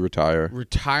if you retire.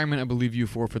 retirement. I believe you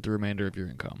forfeit the remainder of your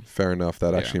income. Fair enough.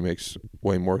 That Yeah. actually makes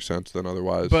way more sense than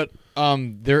otherwise. But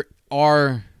there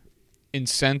are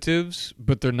incentives,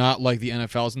 but they're not like the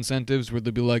NFL's incentives, where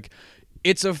they'll be like,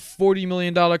 it's a $40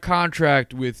 million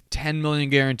contract with $10 million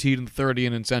guaranteed and 30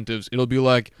 in incentives. It'll be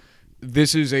like,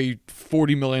 this is a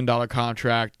 $40 million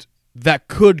contract that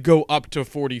could go up to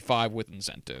 45 with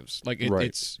incentives. Like Right.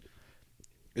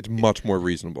 it's much more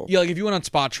reasonable. yeah. Like if you went on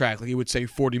Spot Track, like it would say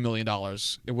 $40 million.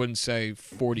 It wouldn't say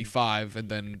 45, and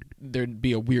then there'd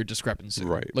be a weird discrepancy.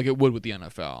 Right. Like it would with the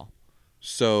NFL.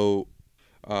 So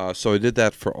I did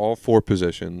that for all 4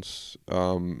 positions,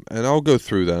 and I'll go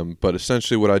through them. But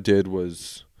essentially, what I did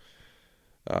was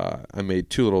I made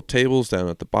 2 little tables down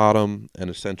at the bottom, and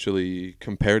essentially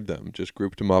compared them, just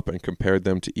grouped them up and compared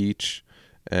them to each,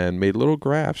 and made little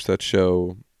graphs that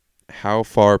show how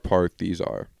far apart these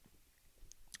are.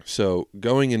 So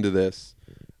going into this,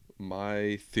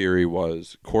 my theory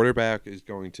was quarterback is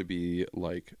going to be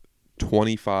like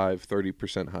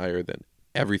 25-30% higher than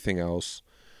everything else.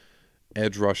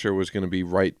 Edge rusher was going to be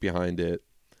right behind it.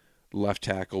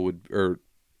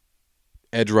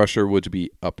 Edge rusher would be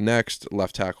up next.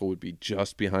 Left tackle would be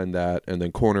just behind that. And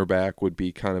then cornerback would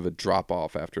be kind of a drop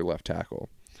off after left tackle.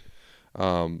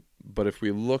 But if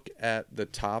we look at the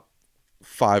top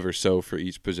 5 or so for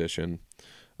each position,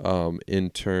 in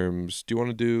terms, do you want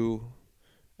to do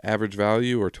average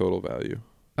value or total value?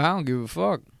 I don't give a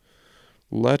fuck.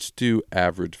 Let's do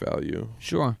average value.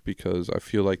 Sure. Because I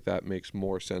feel like that makes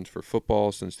more sense for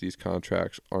football since these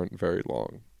contracts aren't very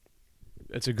long.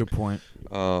 That's a good point.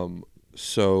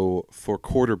 So for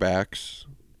quarterbacks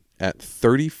at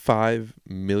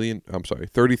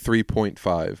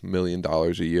 $33.5 million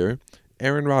a year,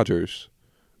 Aaron Rodgers,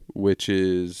 which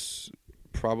is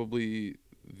probably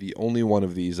the only one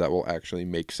of these that will actually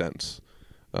make sense.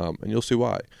 And you'll see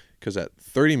why. Because at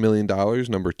 $30 million,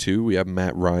 number 2, we have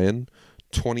Matt Ryan.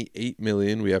 $28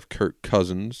 million, we have Kirk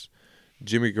Cousins.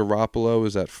 Jimmy Garoppolo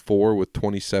is at 4 with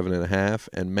 27.5,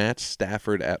 and Matt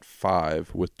Stafford at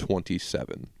 5 with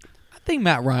 27. I think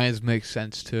Matt Ryan's makes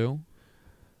sense too.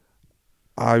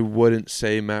 I wouldn't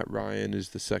say Matt Ryan is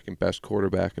the second best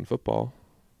quarterback in football.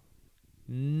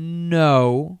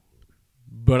 No,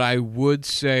 but I would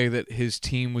say that his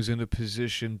team was in a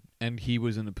position, and he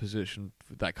was in a position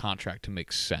for that contract to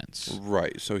make sense.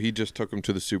 Right, so he just took him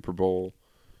to the Super Bowl,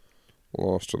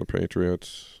 lost to the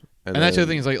Patriots. And that's the other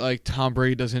thing is like Tom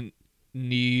Brady doesn't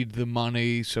need the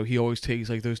money, so he always takes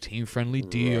like those team-friendly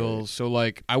deals. Right. So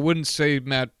like I wouldn't say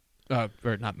Matt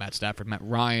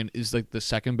Ryan is like the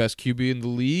second best QB in the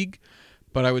league,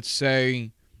 but I would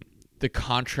say the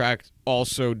contract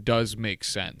also does make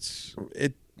sense.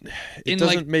 It In,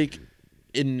 doesn't like- make,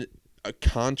 in a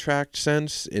contract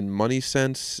sense, in money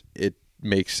sense, it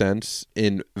makes sense.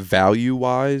 In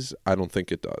value-wise, I don't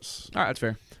think it does. All right, that's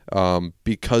fair.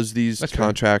 Because these That's fair.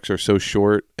 contracts are so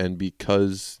short, and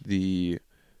because the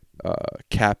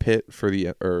cap hit for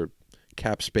the or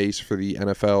cap space for the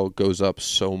NFL goes up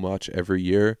so much every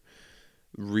year,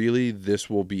 really this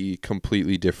will be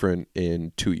completely different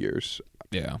in 2 years.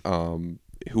 Yeah.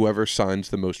 Whoever signs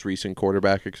the most recent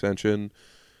quarterback extension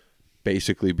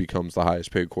basically becomes the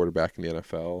highest paid quarterback in the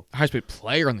NFL. Highest paid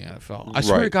player in the NFL. I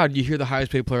swear to Right. God, you hear the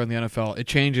highest paid player in the NFL, it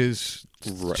changes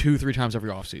Right. 2-3 times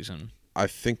every offseason. I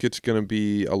think it's going to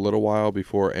be a little while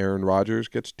before Aaron Rodgers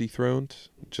gets dethroned,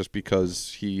 just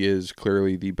because he is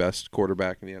clearly the best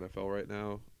quarterback in the NFL right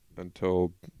now,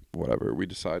 until whatever we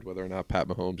decide whether or not Pat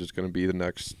Mahomes is going to be the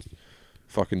next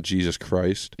fucking Jesus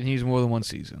Christ. And he's more than one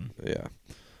season. Yeah.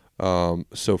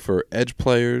 So for edge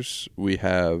players, we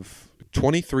have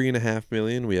 $23.5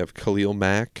 million. We have Khalil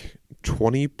Mack.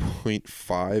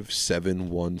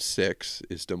 20.5716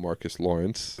 is DeMarcus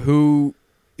Lawrence. Who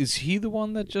is he the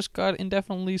one that just got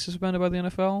indefinitely suspended by the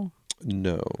NFL?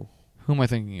 No. Who am I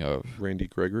thinking of? Randy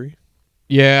Gregory.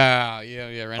 Yeah.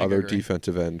 Randy Other Gregory.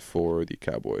 defensive end for the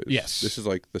Cowboys. Yes. This is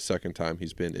like the second time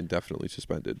he's been indefinitely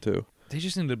suspended too. They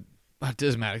just need to. It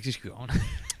doesn't matter. Just keep going.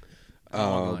 I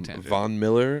don't wanna go on a tangent. Von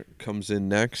Miller comes in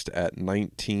next at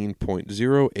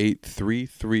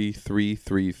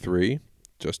 19.08333333,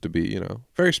 just to be,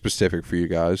 very specific for you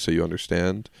guys so you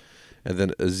understand. And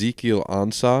then Ezekiel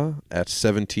Ansah at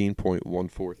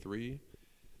 17.143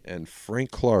 and Frank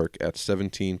Clark at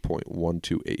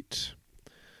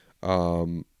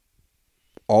 17.128.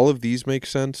 All of these make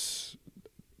sense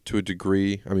to a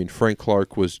degree. I mean, Frank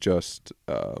Clark was just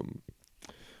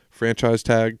franchise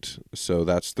tagged, so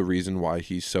that's the reason why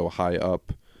he's so high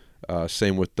up.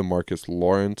 Same with DeMarcus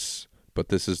Lawrence, but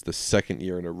this is the second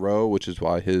year in a row, which is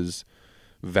why his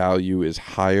value is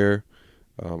higher.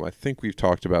 I think we've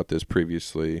talked about this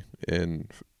previously in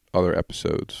other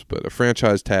episodes, but a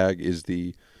franchise tag is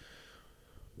the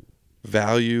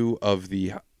value of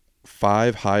the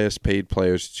 5 highest paid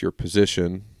players at your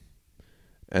position,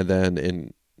 and then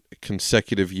in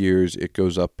consecutive years it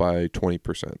goes up by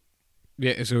 20%.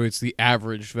 Yeah, so it's the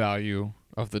average value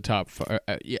of the top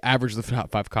average of the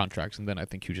top 5 contracts, and then I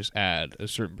think you just add a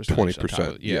certain percentage.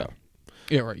 20%. Yeah.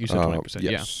 Yeah, right. You said 20%.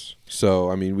 Yes. Yeah. So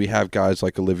I mean, we have guys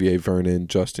like Olivier Vernon,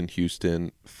 Justin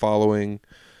Houston following.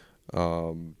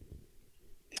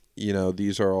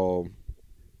 These are all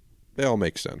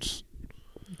make sense.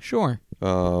 Sure.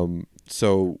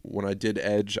 So when I did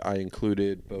edge, I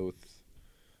included both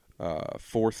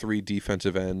 4-3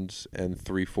 defensive ends and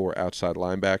 3-4 outside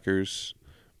linebackers.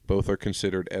 Both are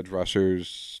considered edge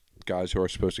rushers, guys who are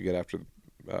supposed to get after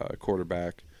the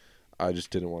quarterback. I just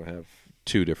didn't want to have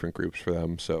 2 different groups for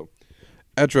them. So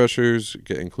edge rushers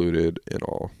get included in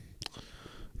all.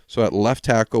 So at left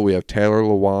tackle, we have Taylor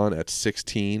Lewan at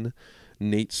 16,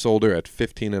 Nate Solder at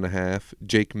 15.5,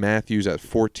 Jake Matthews at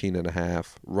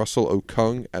 14.5, Russell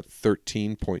Okung at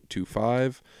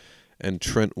 13.25, and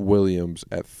Trent Williams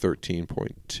at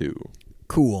 13.2.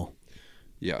 Cool.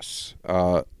 Yes.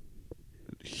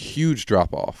 Huge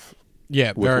drop off.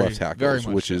 Yeah, with very, left tackles, very much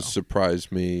which so. has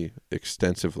surprised me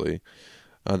extensively.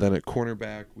 Then at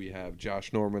cornerback, we have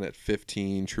Josh Norman at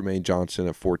 15, Trumaine Johnson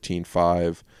at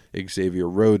 14.5, Xavier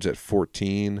Rhodes at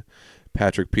 14,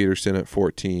 Patrick Peterson at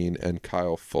 14, and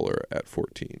Kyle Fuller at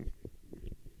 14.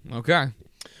 Okay.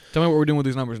 Tell me what we're doing with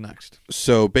these numbers next.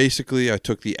 So basically, I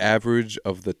took the average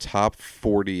of the top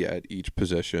 40 at each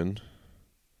position,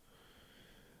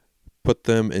 put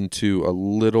them into a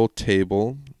little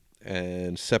table,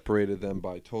 and separated them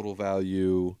by total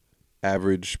value,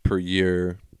 average per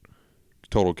year,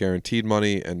 total guaranteed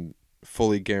money, and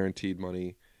fully guaranteed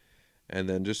money, and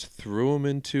then just threw them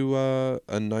into a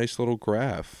nice little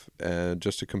graph and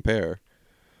just to compare.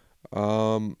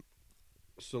 So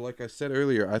like I said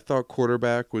earlier, I thought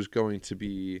quarterback was going to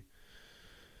be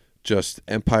just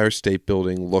Empire State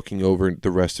Building looking over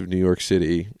the rest of New York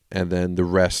City, and then the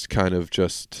rest kind of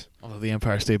just... Although the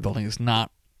Empire State Building is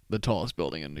not the tallest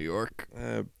building in New York.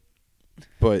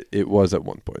 But it was at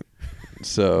one point.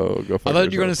 So go for it. I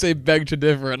thought you were going to say beg to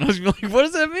differ, and I was going to be like, what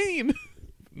does that mean?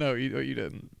 No, you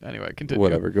didn't. Anyway, continue.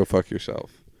 Whatever, go fuck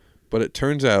yourself. But it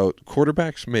turns out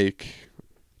quarterbacks make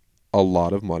a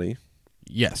lot of money.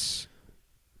 Yes.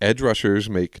 Edge rushers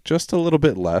make just a little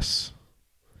bit less.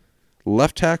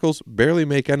 Left tackles barely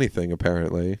make anything,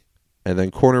 apparently. And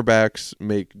then cornerbacks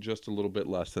make just a little bit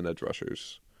less than edge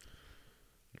rushers.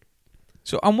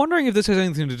 So I'm wondering if this has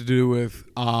anything to do with...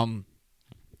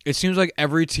 it seems like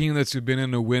every team that's been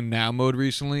in a win now mode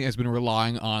recently has been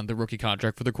relying on the rookie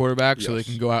contract for the quarterback, so they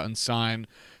can go out and sign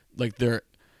like their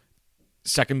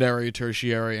secondary,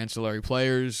 tertiary, ancillary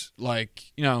players,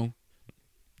 like,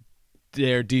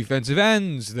 their defensive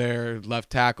ends, their left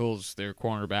tackles, their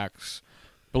cornerbacks.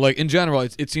 But like in general,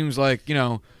 it seems like,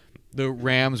 the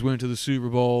Rams went to the Super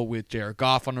Bowl with Jared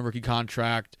Goff on a rookie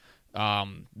contract.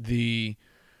 The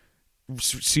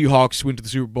Seahawks went to the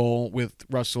Super Bowl with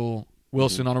Russell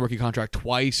Wilson on a rookie contract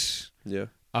twice. Yeah.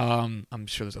 I'm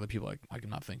sure there's other people I'm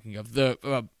not thinking of.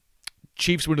 The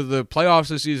Chiefs went to the playoffs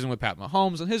this season with Pat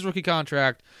Mahomes on his rookie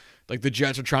contract. Like, the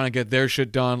Jets are trying to get their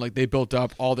shit done. Like, they built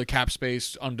up all their cap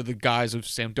space under the guise of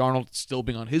Sam Darnold still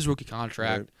being on his rookie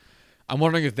contract. Right. I'm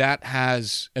wondering if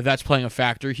that's playing a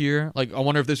factor here. Like, I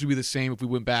wonder if this would be the same if we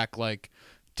went back,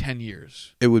 10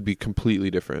 years. It would be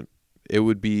completely different. It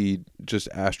would be just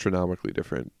astronomically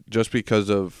different. Just because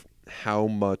of how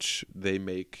much they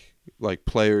make, like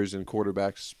players and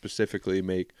quarterbacks specifically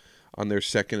make on their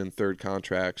second and third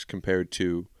contracts compared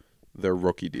to their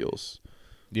rookie deals.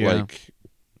 Yeah.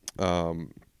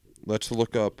 Let's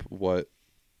look up what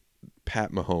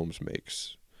Pat Mahomes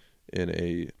makes in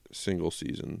a single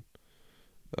season.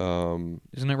 Isn't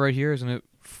it right here? Isn't it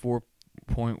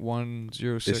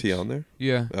 4.106? Is he on there?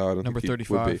 Yeah. I don't Number think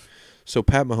he would 35. be. So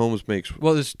Pat Mahomes makes...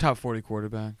 Well, there's top 40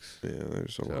 quarterbacks. Yeah,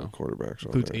 there's a lot of quarterbacks on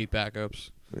Includes there. 8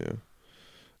 backups. Yeah.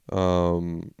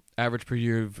 Average per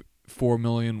year of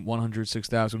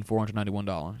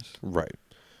 $4,106,491. Right.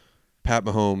 Pat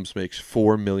Mahomes makes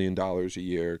 $4 million a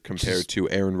year compared to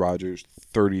Aaron Rodgers,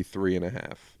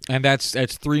 33.5. And that's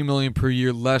 $3 million per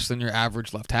year less than your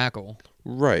average left tackle.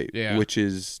 Right. Yeah. Which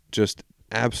is just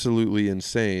absolutely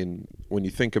insane when you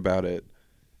think about it.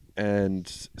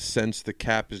 And since the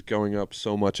cap is going up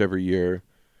so much every year,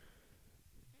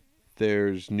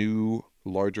 there's new,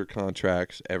 larger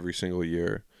contracts every single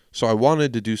year. So I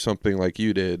wanted to do something like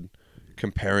you did,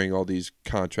 comparing all these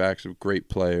contracts of great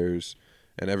players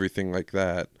and everything like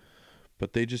that.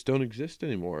 But they just don't exist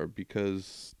anymore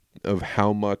because of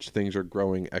how much things are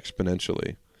growing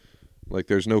exponentially. Like,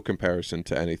 there's no comparison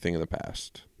to anything in the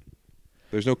past.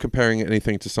 There's no comparing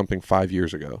anything to something 5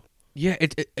 years ago. Yeah,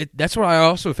 that's what I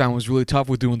also found was really tough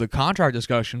with doing the contract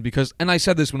discussion because, and I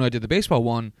said this when I did the baseball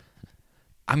one,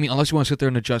 I mean, unless you want to sit there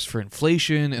and adjust for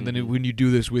inflation, and then when you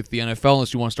do this with the NFL,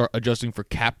 unless you want to start adjusting for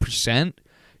cap percent,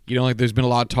 you know, like there's been a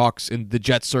lot of talks in the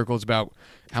Jets circles about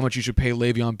how much you should pay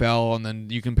Le'Veon Bell, and then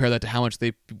you compare that to how much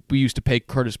we used to pay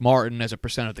Curtis Martin as a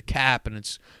percent of the cap, and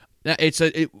it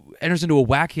enters into a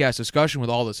wacky ass discussion with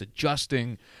all this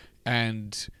adjusting,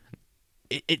 and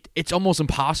it's almost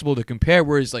impossible to compare.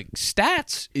 Whereas like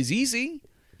stats is easy,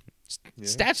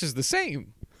 stats is the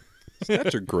same.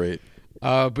 Stats are great.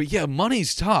 But yeah,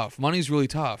 money's tough. Money's really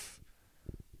tough.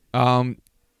 So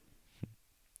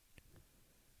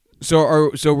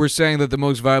we're saying that the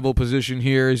most valuable position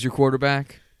here is your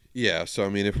quarterback? Yeah, so I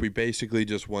mean, if we basically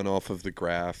just went off of the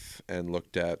graph and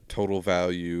looked at total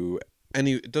value,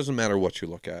 it doesn't matter what you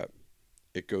look at.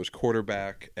 It goes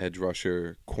quarterback, edge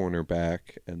rusher,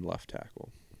 cornerback, and left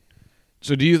tackle.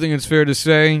 So do you think it's fair to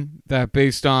say that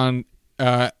based on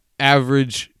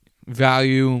average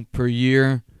value per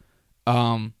year,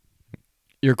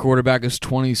 your quarterback is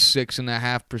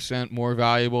 26.5% more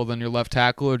valuable than your left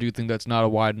tackle, or do you think that's not a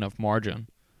wide enough margin?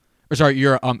 Or sorry,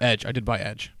 your edge. I did buy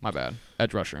edge. My bad.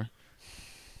 Edge rusher.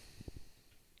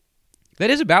 That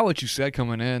is about what you said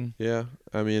coming in. Yeah,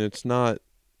 I mean, it's not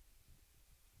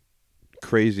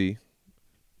crazy.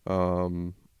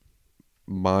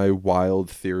 My wild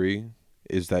theory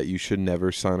is that you should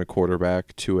never sign a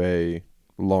quarterback to a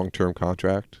long-term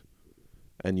contract,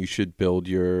 and you should build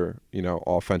your,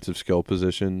 offensive skill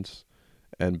positions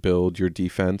and build your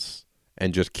defense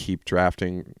and just keep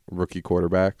drafting rookie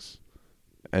quarterbacks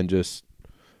and just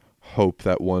hope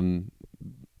that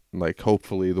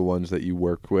hopefully the ones that you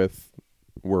work with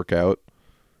work out.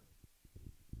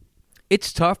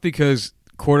 It's tough because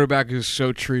quarterback is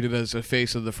so treated as a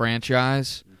face of the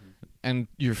franchise, and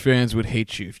your fans would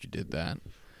hate you if you did that.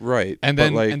 Right. And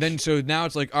then so now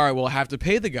it's like, all right, well, I have to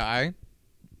pay the guy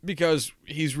because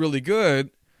he's really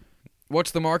good.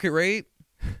 What's the market rate?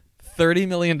 $30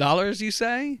 million, you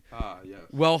say? Yes.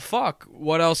 Well, fuck.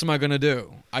 What else am I going to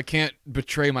do? I can't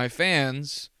betray my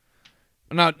fans.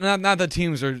 Not that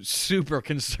teams are super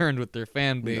concerned with their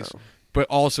fan base, but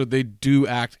also they do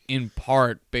act in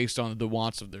part based on the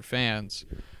wants of their fans.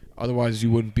 Otherwise,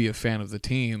 you wouldn't be a fan of the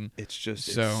team. It's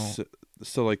just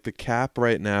so like the cap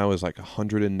right now is like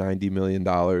 $190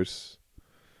 million.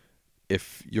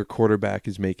 If your quarterback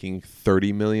is making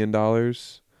 $30 million,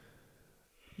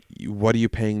 what are you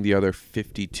paying the other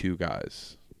 52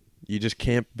 guys? You just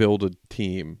can't build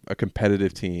a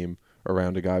competitive team,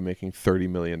 around a guy making $30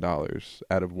 million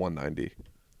out of $190.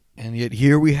 And yet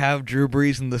here we have Drew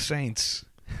Brees and the Saints,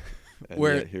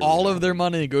 where all of their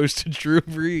money goes to Drew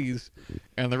Brees,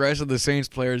 and the rest of the Saints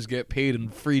players get paid in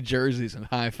free jerseys and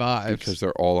high fives. Because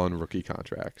they're all on rookie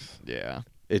contracts. Yeah.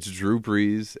 It's Drew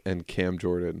Brees and Cam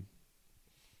Jordan.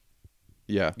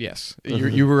 Yeah. Yes.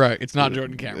 You were right. It's not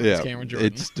Jordan Cameron. Yeah. It's Cameron Jordan.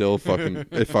 It's still it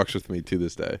fucks with me to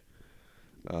this day.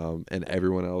 And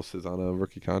everyone else is on a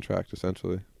rookie contract,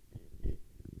 essentially.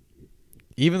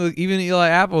 Even Eli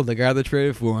Apple, the guy they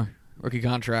traded for, rookie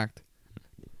contract.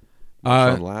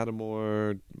 Sean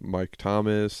Lattimore, Mike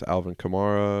Thomas, Alvin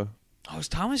Kamara. Oh, is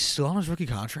Thomas still on his rookie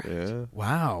contract? Yeah.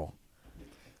 Wow.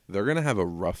 They're gonna have a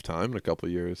rough time in a couple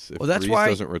of years if that's Brees why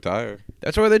doesn't retire.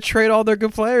 That's why they trade all their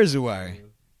good players away.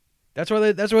 That's why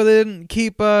they didn't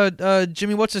keep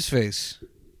Jimmy what's his face,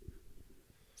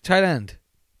 tight end.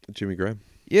 Jimmy Graham.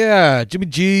 Yeah, Jimmy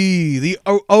G, the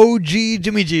OG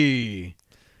Jimmy G.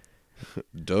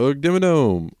 Doug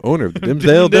Dimmadome, owner of the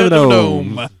Dimsdale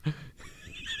Dimmadome.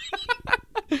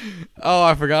 Oh,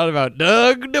 I forgot about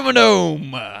Doug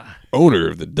Dimmadome, owner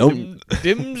of the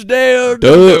Dimsdale Doug.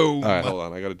 Dimmadome. All right, hold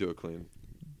on, I got to do it clean.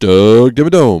 Doug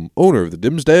Dimmadome, owner of the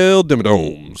Dimsdale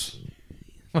Dimmadomes.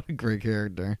 What a great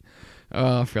character.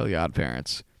 Fairly Odd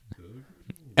Parents.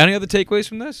 Any other takeaways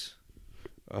from this?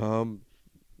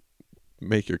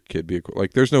 make your kid be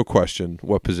like. There's no question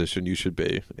what position you should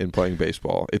be in playing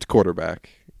baseball. It's quarterback.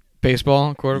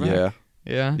 Baseball quarterback.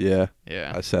 Yeah, Yeah.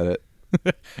 yeah. I said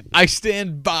it. I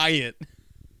stand by it.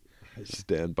 I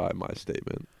stand by my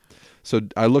statement. So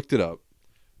I looked it up.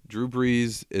 Drew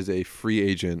Brees is a free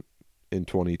agent in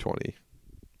 2020.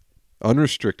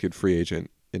 Unrestricted free agent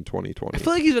in 2020. I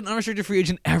feel like he's an unrestricted free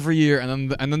agent every year,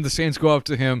 and then the Saints go up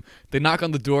to him. They knock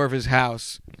on the door of his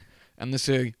house, and they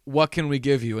say, "What can we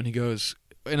give you?" And he goes,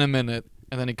 "In a minute."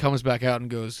 And then he comes back out and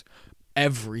goes,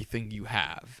 "Everything you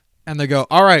have." And they go,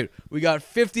 "All right, we got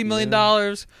 $50 million.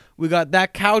 We got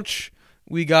that couch.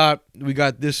 We got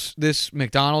this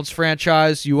McDonald's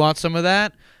franchise. You want some of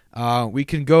that? We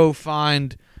can go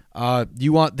find.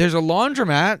 There's a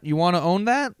laundromat. You want to own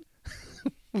that?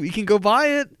 We can go buy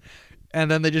it." And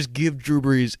then they just give Drew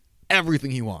Brees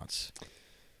everything he wants.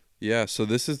 Yeah, so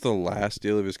this is the last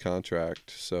deal of his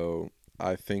contract. So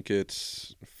I think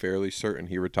it's fairly certain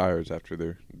he retires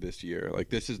after this year. Like,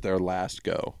 this is their last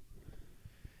go.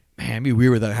 Man, it'd be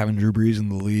weird without having Drew Brees in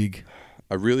the league.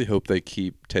 I really hope they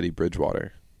keep Teddy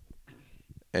Bridgewater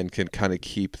and can kind of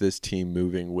keep this team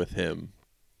moving with him.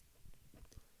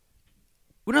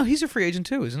 Well, no, he's a free agent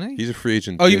too, isn't he? He's a free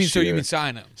agent. Oh, you mean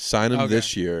sign him? Sign him Okay.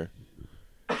 this year.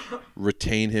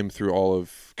 Retain him through all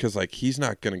of, because like he's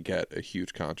not going to get a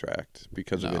huge contract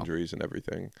because of injuries and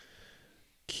everything.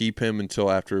 Keep him until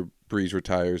after Brees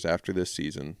retires after this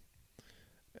season,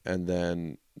 and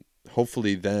then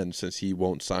hopefully then, since he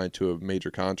won't sign to a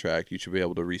major contract, you should be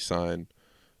able to re-sign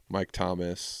Mike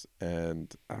Thomas,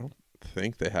 and I don't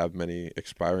think they have many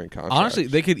expiring contracts. Honestly,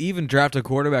 they could even draft a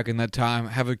quarterback in that time,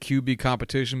 have a QB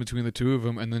competition between the two of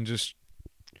them, and then just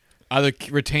either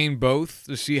retain both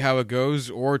to see how it goes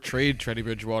or trade Teddy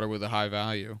Bridgewater with a high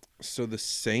value. So the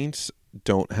Saints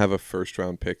don't have a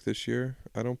first-round pick this year,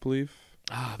 I don't believe.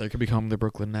 They could become the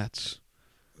Brooklyn Nets.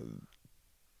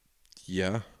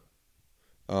 Yeah.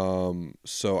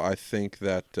 So I think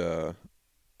that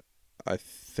I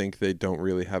think they don't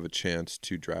really have a chance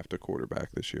to draft a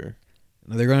quarterback this year.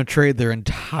 They're going to trade their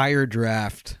entire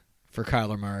draft for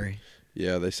Kyler Murray.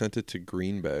 Yeah, they sent it to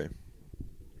Green Bay.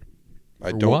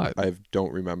 I what?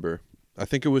 don't remember. I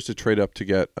think it was to trade up to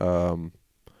get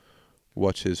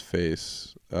what's his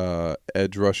face?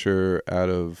 Edge rusher out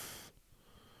of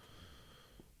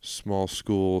small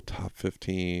school, top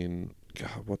 15.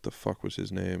 God, what the fuck was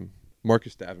his name?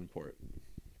 Marcus Davenport.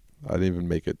 I didn't even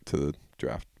make it to the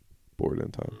draft board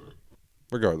in time.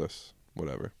 Regardless,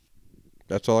 whatever.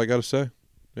 That's all I got to say.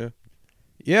 Yeah.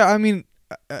 Yeah, I mean,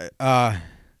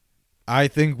 I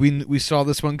think we saw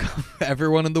this one come.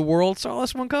 Everyone in the world saw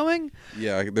this one coming.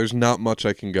 Yeah, there's not much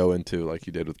I can go into like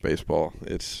you did with baseball.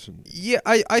 It's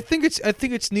I think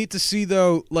it's neat to see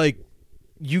though, like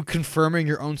you confirming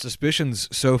your own suspicions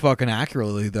so fucking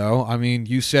accurately though. I mean,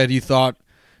 you said you thought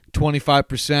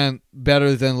 25%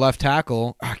 better than left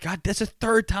tackle. Oh, God, that's a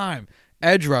third time.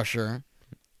 Edge rusher.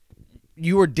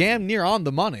 You were damn near on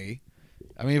the money.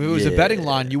 I mean, if it was a betting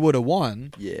line, you would have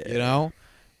won. Yeah. You know?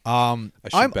 I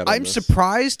should bet on I'm this.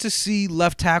 surprised to see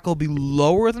left tackle be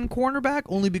lower than cornerback,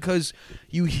 only because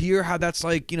you hear how that's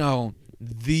like, you know,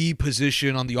 the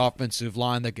position on the offensive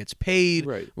line that gets paid.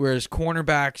 Right. Whereas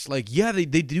cornerbacks, like, yeah, they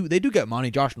do get money.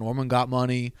 Josh Norman got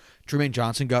money. Jermaine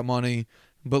Johnson got money.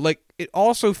 But like it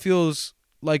also feels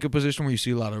like a position where you see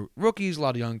a lot of rookies, a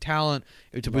lot of young talent.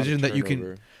 It's a position that you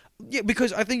can. Yeah,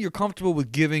 because I think you're comfortable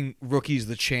with giving rookies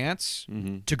the chance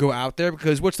to go out there,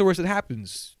 because what's the worst that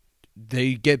happens?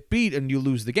 They get beat and you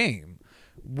lose the game.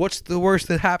 What's the worst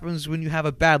that happens when you have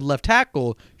a bad left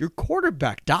tackle? Your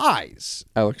quarterback dies.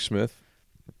 Alex Smith.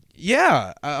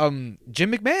 Yeah,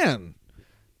 Jim McMahon.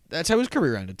 That's how his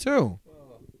career ended too.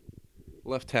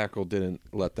 Left tackle didn't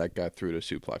let that guy through to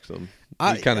suplex him.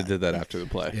 He kind of did that after the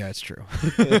play. Yeah, it's true.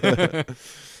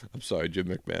 I'm sorry, Jim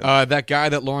McMahon. That guy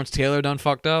that Lawrence Taylor done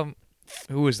fucked up.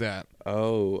 Who was that?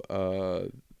 Who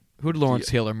Who did Lawrence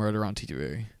Taylor murder on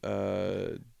TV?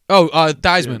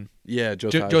 Theismann. Yeah, Joe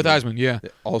Theismann, yeah.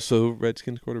 Also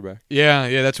Redskins quarterback.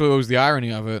 Yeah, that's what was the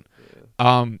irony of it.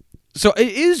 So it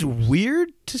is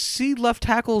weird to see left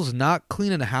tackles not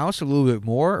cleaning the house a little bit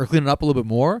more, or cleaning up a little bit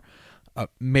more.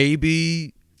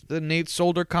 Maybe the Nate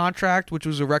Solder contract, which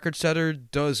was a record setter,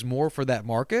 does more for that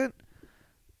market.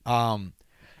 I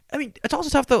mean, it's also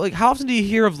tough though. Like, how often do you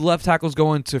hear of left tackles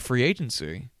going to free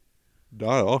agency?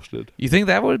 Not often. You think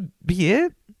that would be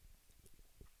it?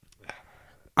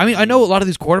 I mean, I know a lot of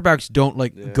these quarterbacks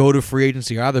don't go to free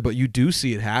agency either, but you do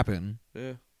see it happen.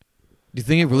 Yeah. Do you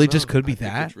think it really just could be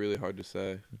that? It's really hard to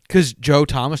say. Because Joe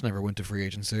Thomas never went to free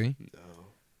agency. No.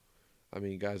 I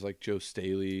mean, guys like Joe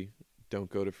Staley don't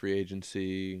go to free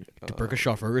agency.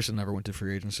 Shaw Ferguson never went to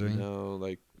free agency. No,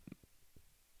 like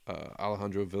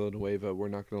Alejandro Villanueva, we're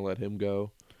not going to let him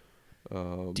go.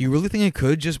 Do you really think it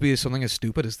could just be something as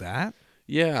stupid as that?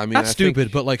 Yeah, I mean, Not I stupid,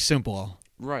 think, but like simple.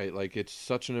 right. Like it's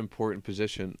such an important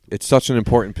position. It's such an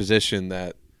important position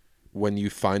that when you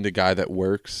find a guy that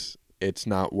works, it's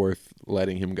not worth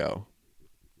letting him go.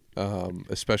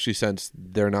 Especially since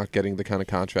they're not getting the kind of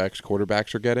contracts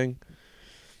quarterbacks are getting.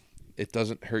 It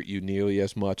doesn't hurt you nearly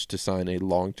as much to sign a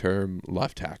long-term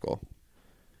left tackle.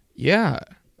 Yeah.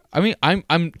 I mean, I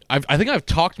think I've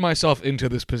talked myself into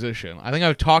this position. I think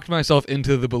I've talked myself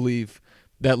into the belief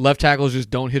that left tackles just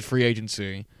don't hit free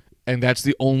agency, and that's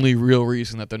the only real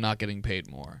reason that they're not getting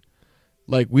paid more.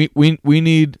 Like we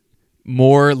need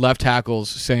more left tackles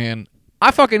saying,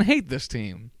 "I fucking hate this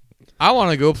team. I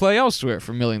want to go play elsewhere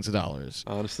for millions of dollars."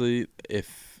 Honestly,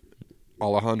 if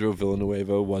Alejandro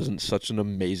Villanueva wasn't such an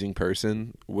amazing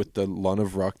person with the run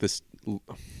of luck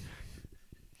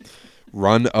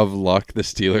the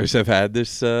Steelers have had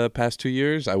this past 2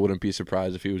 years, I wouldn't be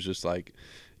surprised if he was just like,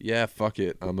 yeah, fuck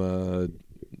it, I'm a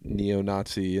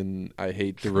neo-Nazi and I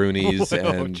hate the Roonies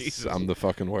and Jesus. I'm the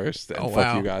fucking worst and Oh, fuck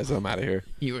wow. you guys, I'm out of here.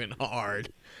 You went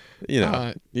hard. You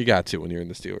know, you got to when you're in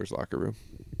the Steelers locker room.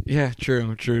 Yeah,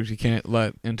 true. You can't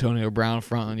let Antonio Brown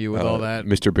front on you with all that.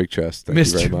 Mr. Big Chest, thank you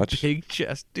very much. Mr. Big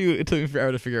Chest. Dude, it took me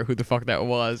forever to figure out who the fuck that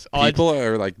was. People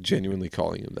are like genuinely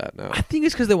calling him that now. I think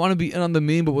it's because they want to be in on the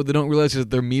meme, but what they don't realize is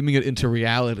they're memeing it into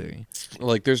reality.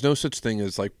 Like, there's no such thing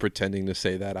as like pretending to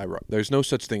say that. There's no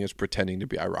such thing as pretending to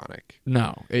be ironic.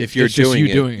 No. If you're it's just doing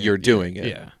you it, doing you're doing it.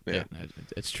 Yeah, Yeah.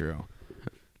 it's true.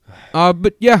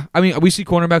 But yeah, I mean, we see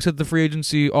cornerbacks at the free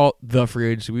agency.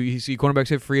 We see cornerbacks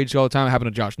hit free agency all the time. It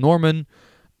happened to Josh Norman.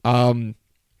 I'm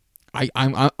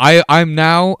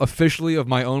now officially of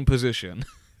my own position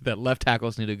that left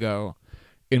tackles need to go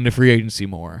into free agency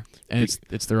more, and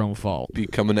it's their own fault.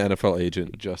 Become an NFL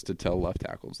agent just to tell left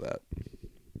tackles that.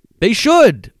 They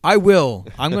should. I will.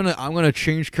 I'm gonna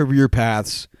change career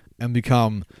paths and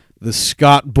become the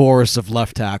Scott Boras of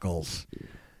left tackles.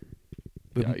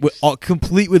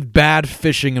 Complete with bad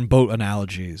fishing and boat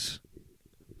analogies.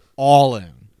 All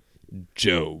in.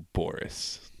 Joe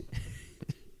Boris.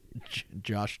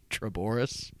 Josh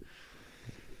Treboris.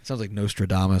 Sounds like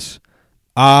Nostradamus.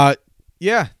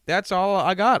 Yeah, that's all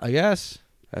I got, I guess.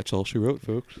 That's all she wrote,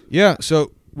 folks. Yeah,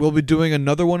 so we'll be doing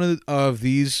another one of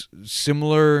these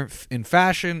similar in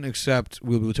fashion, except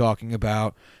we'll be talking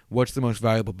about what's the most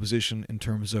valuable position in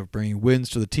terms of bringing wins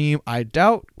to the team. I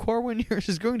doubt Corwin yours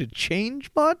is going to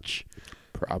change much.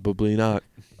 Probably not.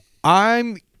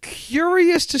 I'm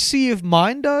curious to see if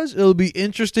mine does. It'll be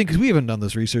interesting because we haven't done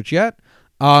this research yet.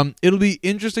 It'll be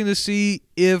interesting to see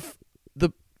if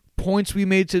the points we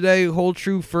made today hold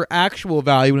true for actual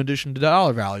value in addition to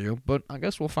dollar value, but I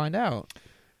guess we'll find out.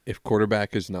 If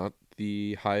quarterback is not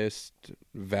the highest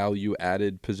value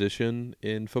added position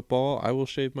in football, I will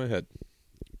shave my head.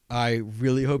 I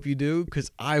really hope you do,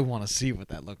 because I want to see what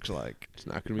that looks like. It's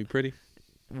not going to be pretty.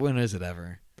 When is it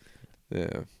ever?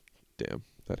 Yeah. Damn,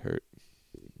 that hurt.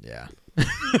 Yeah.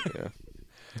 Yeah.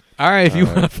 All right, if you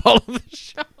want to follow the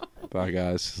show. Bye,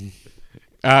 guys.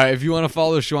 If you want to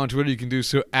follow the show on Twitter, you can do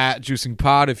so at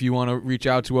JuicingPod. If you want to reach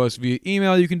out to us via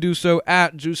email, you can do so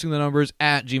at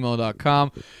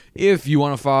juicingthenumbers@gmail.com. If you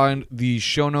want to find the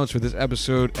show notes for this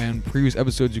episode and previous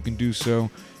episodes, you can do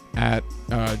so at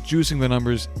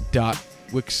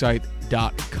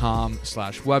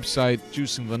juicingthenumbers.wixsite.com/website,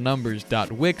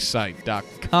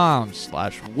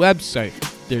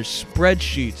 juicingthenumbers.wixsite.com/website. There's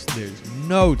spreadsheets, there's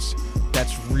notes.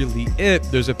 That's really it.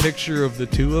 There's a picture of the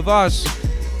two of us.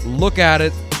 Look at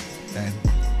it and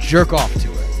jerk off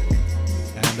to it.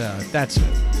 And that's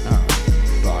it.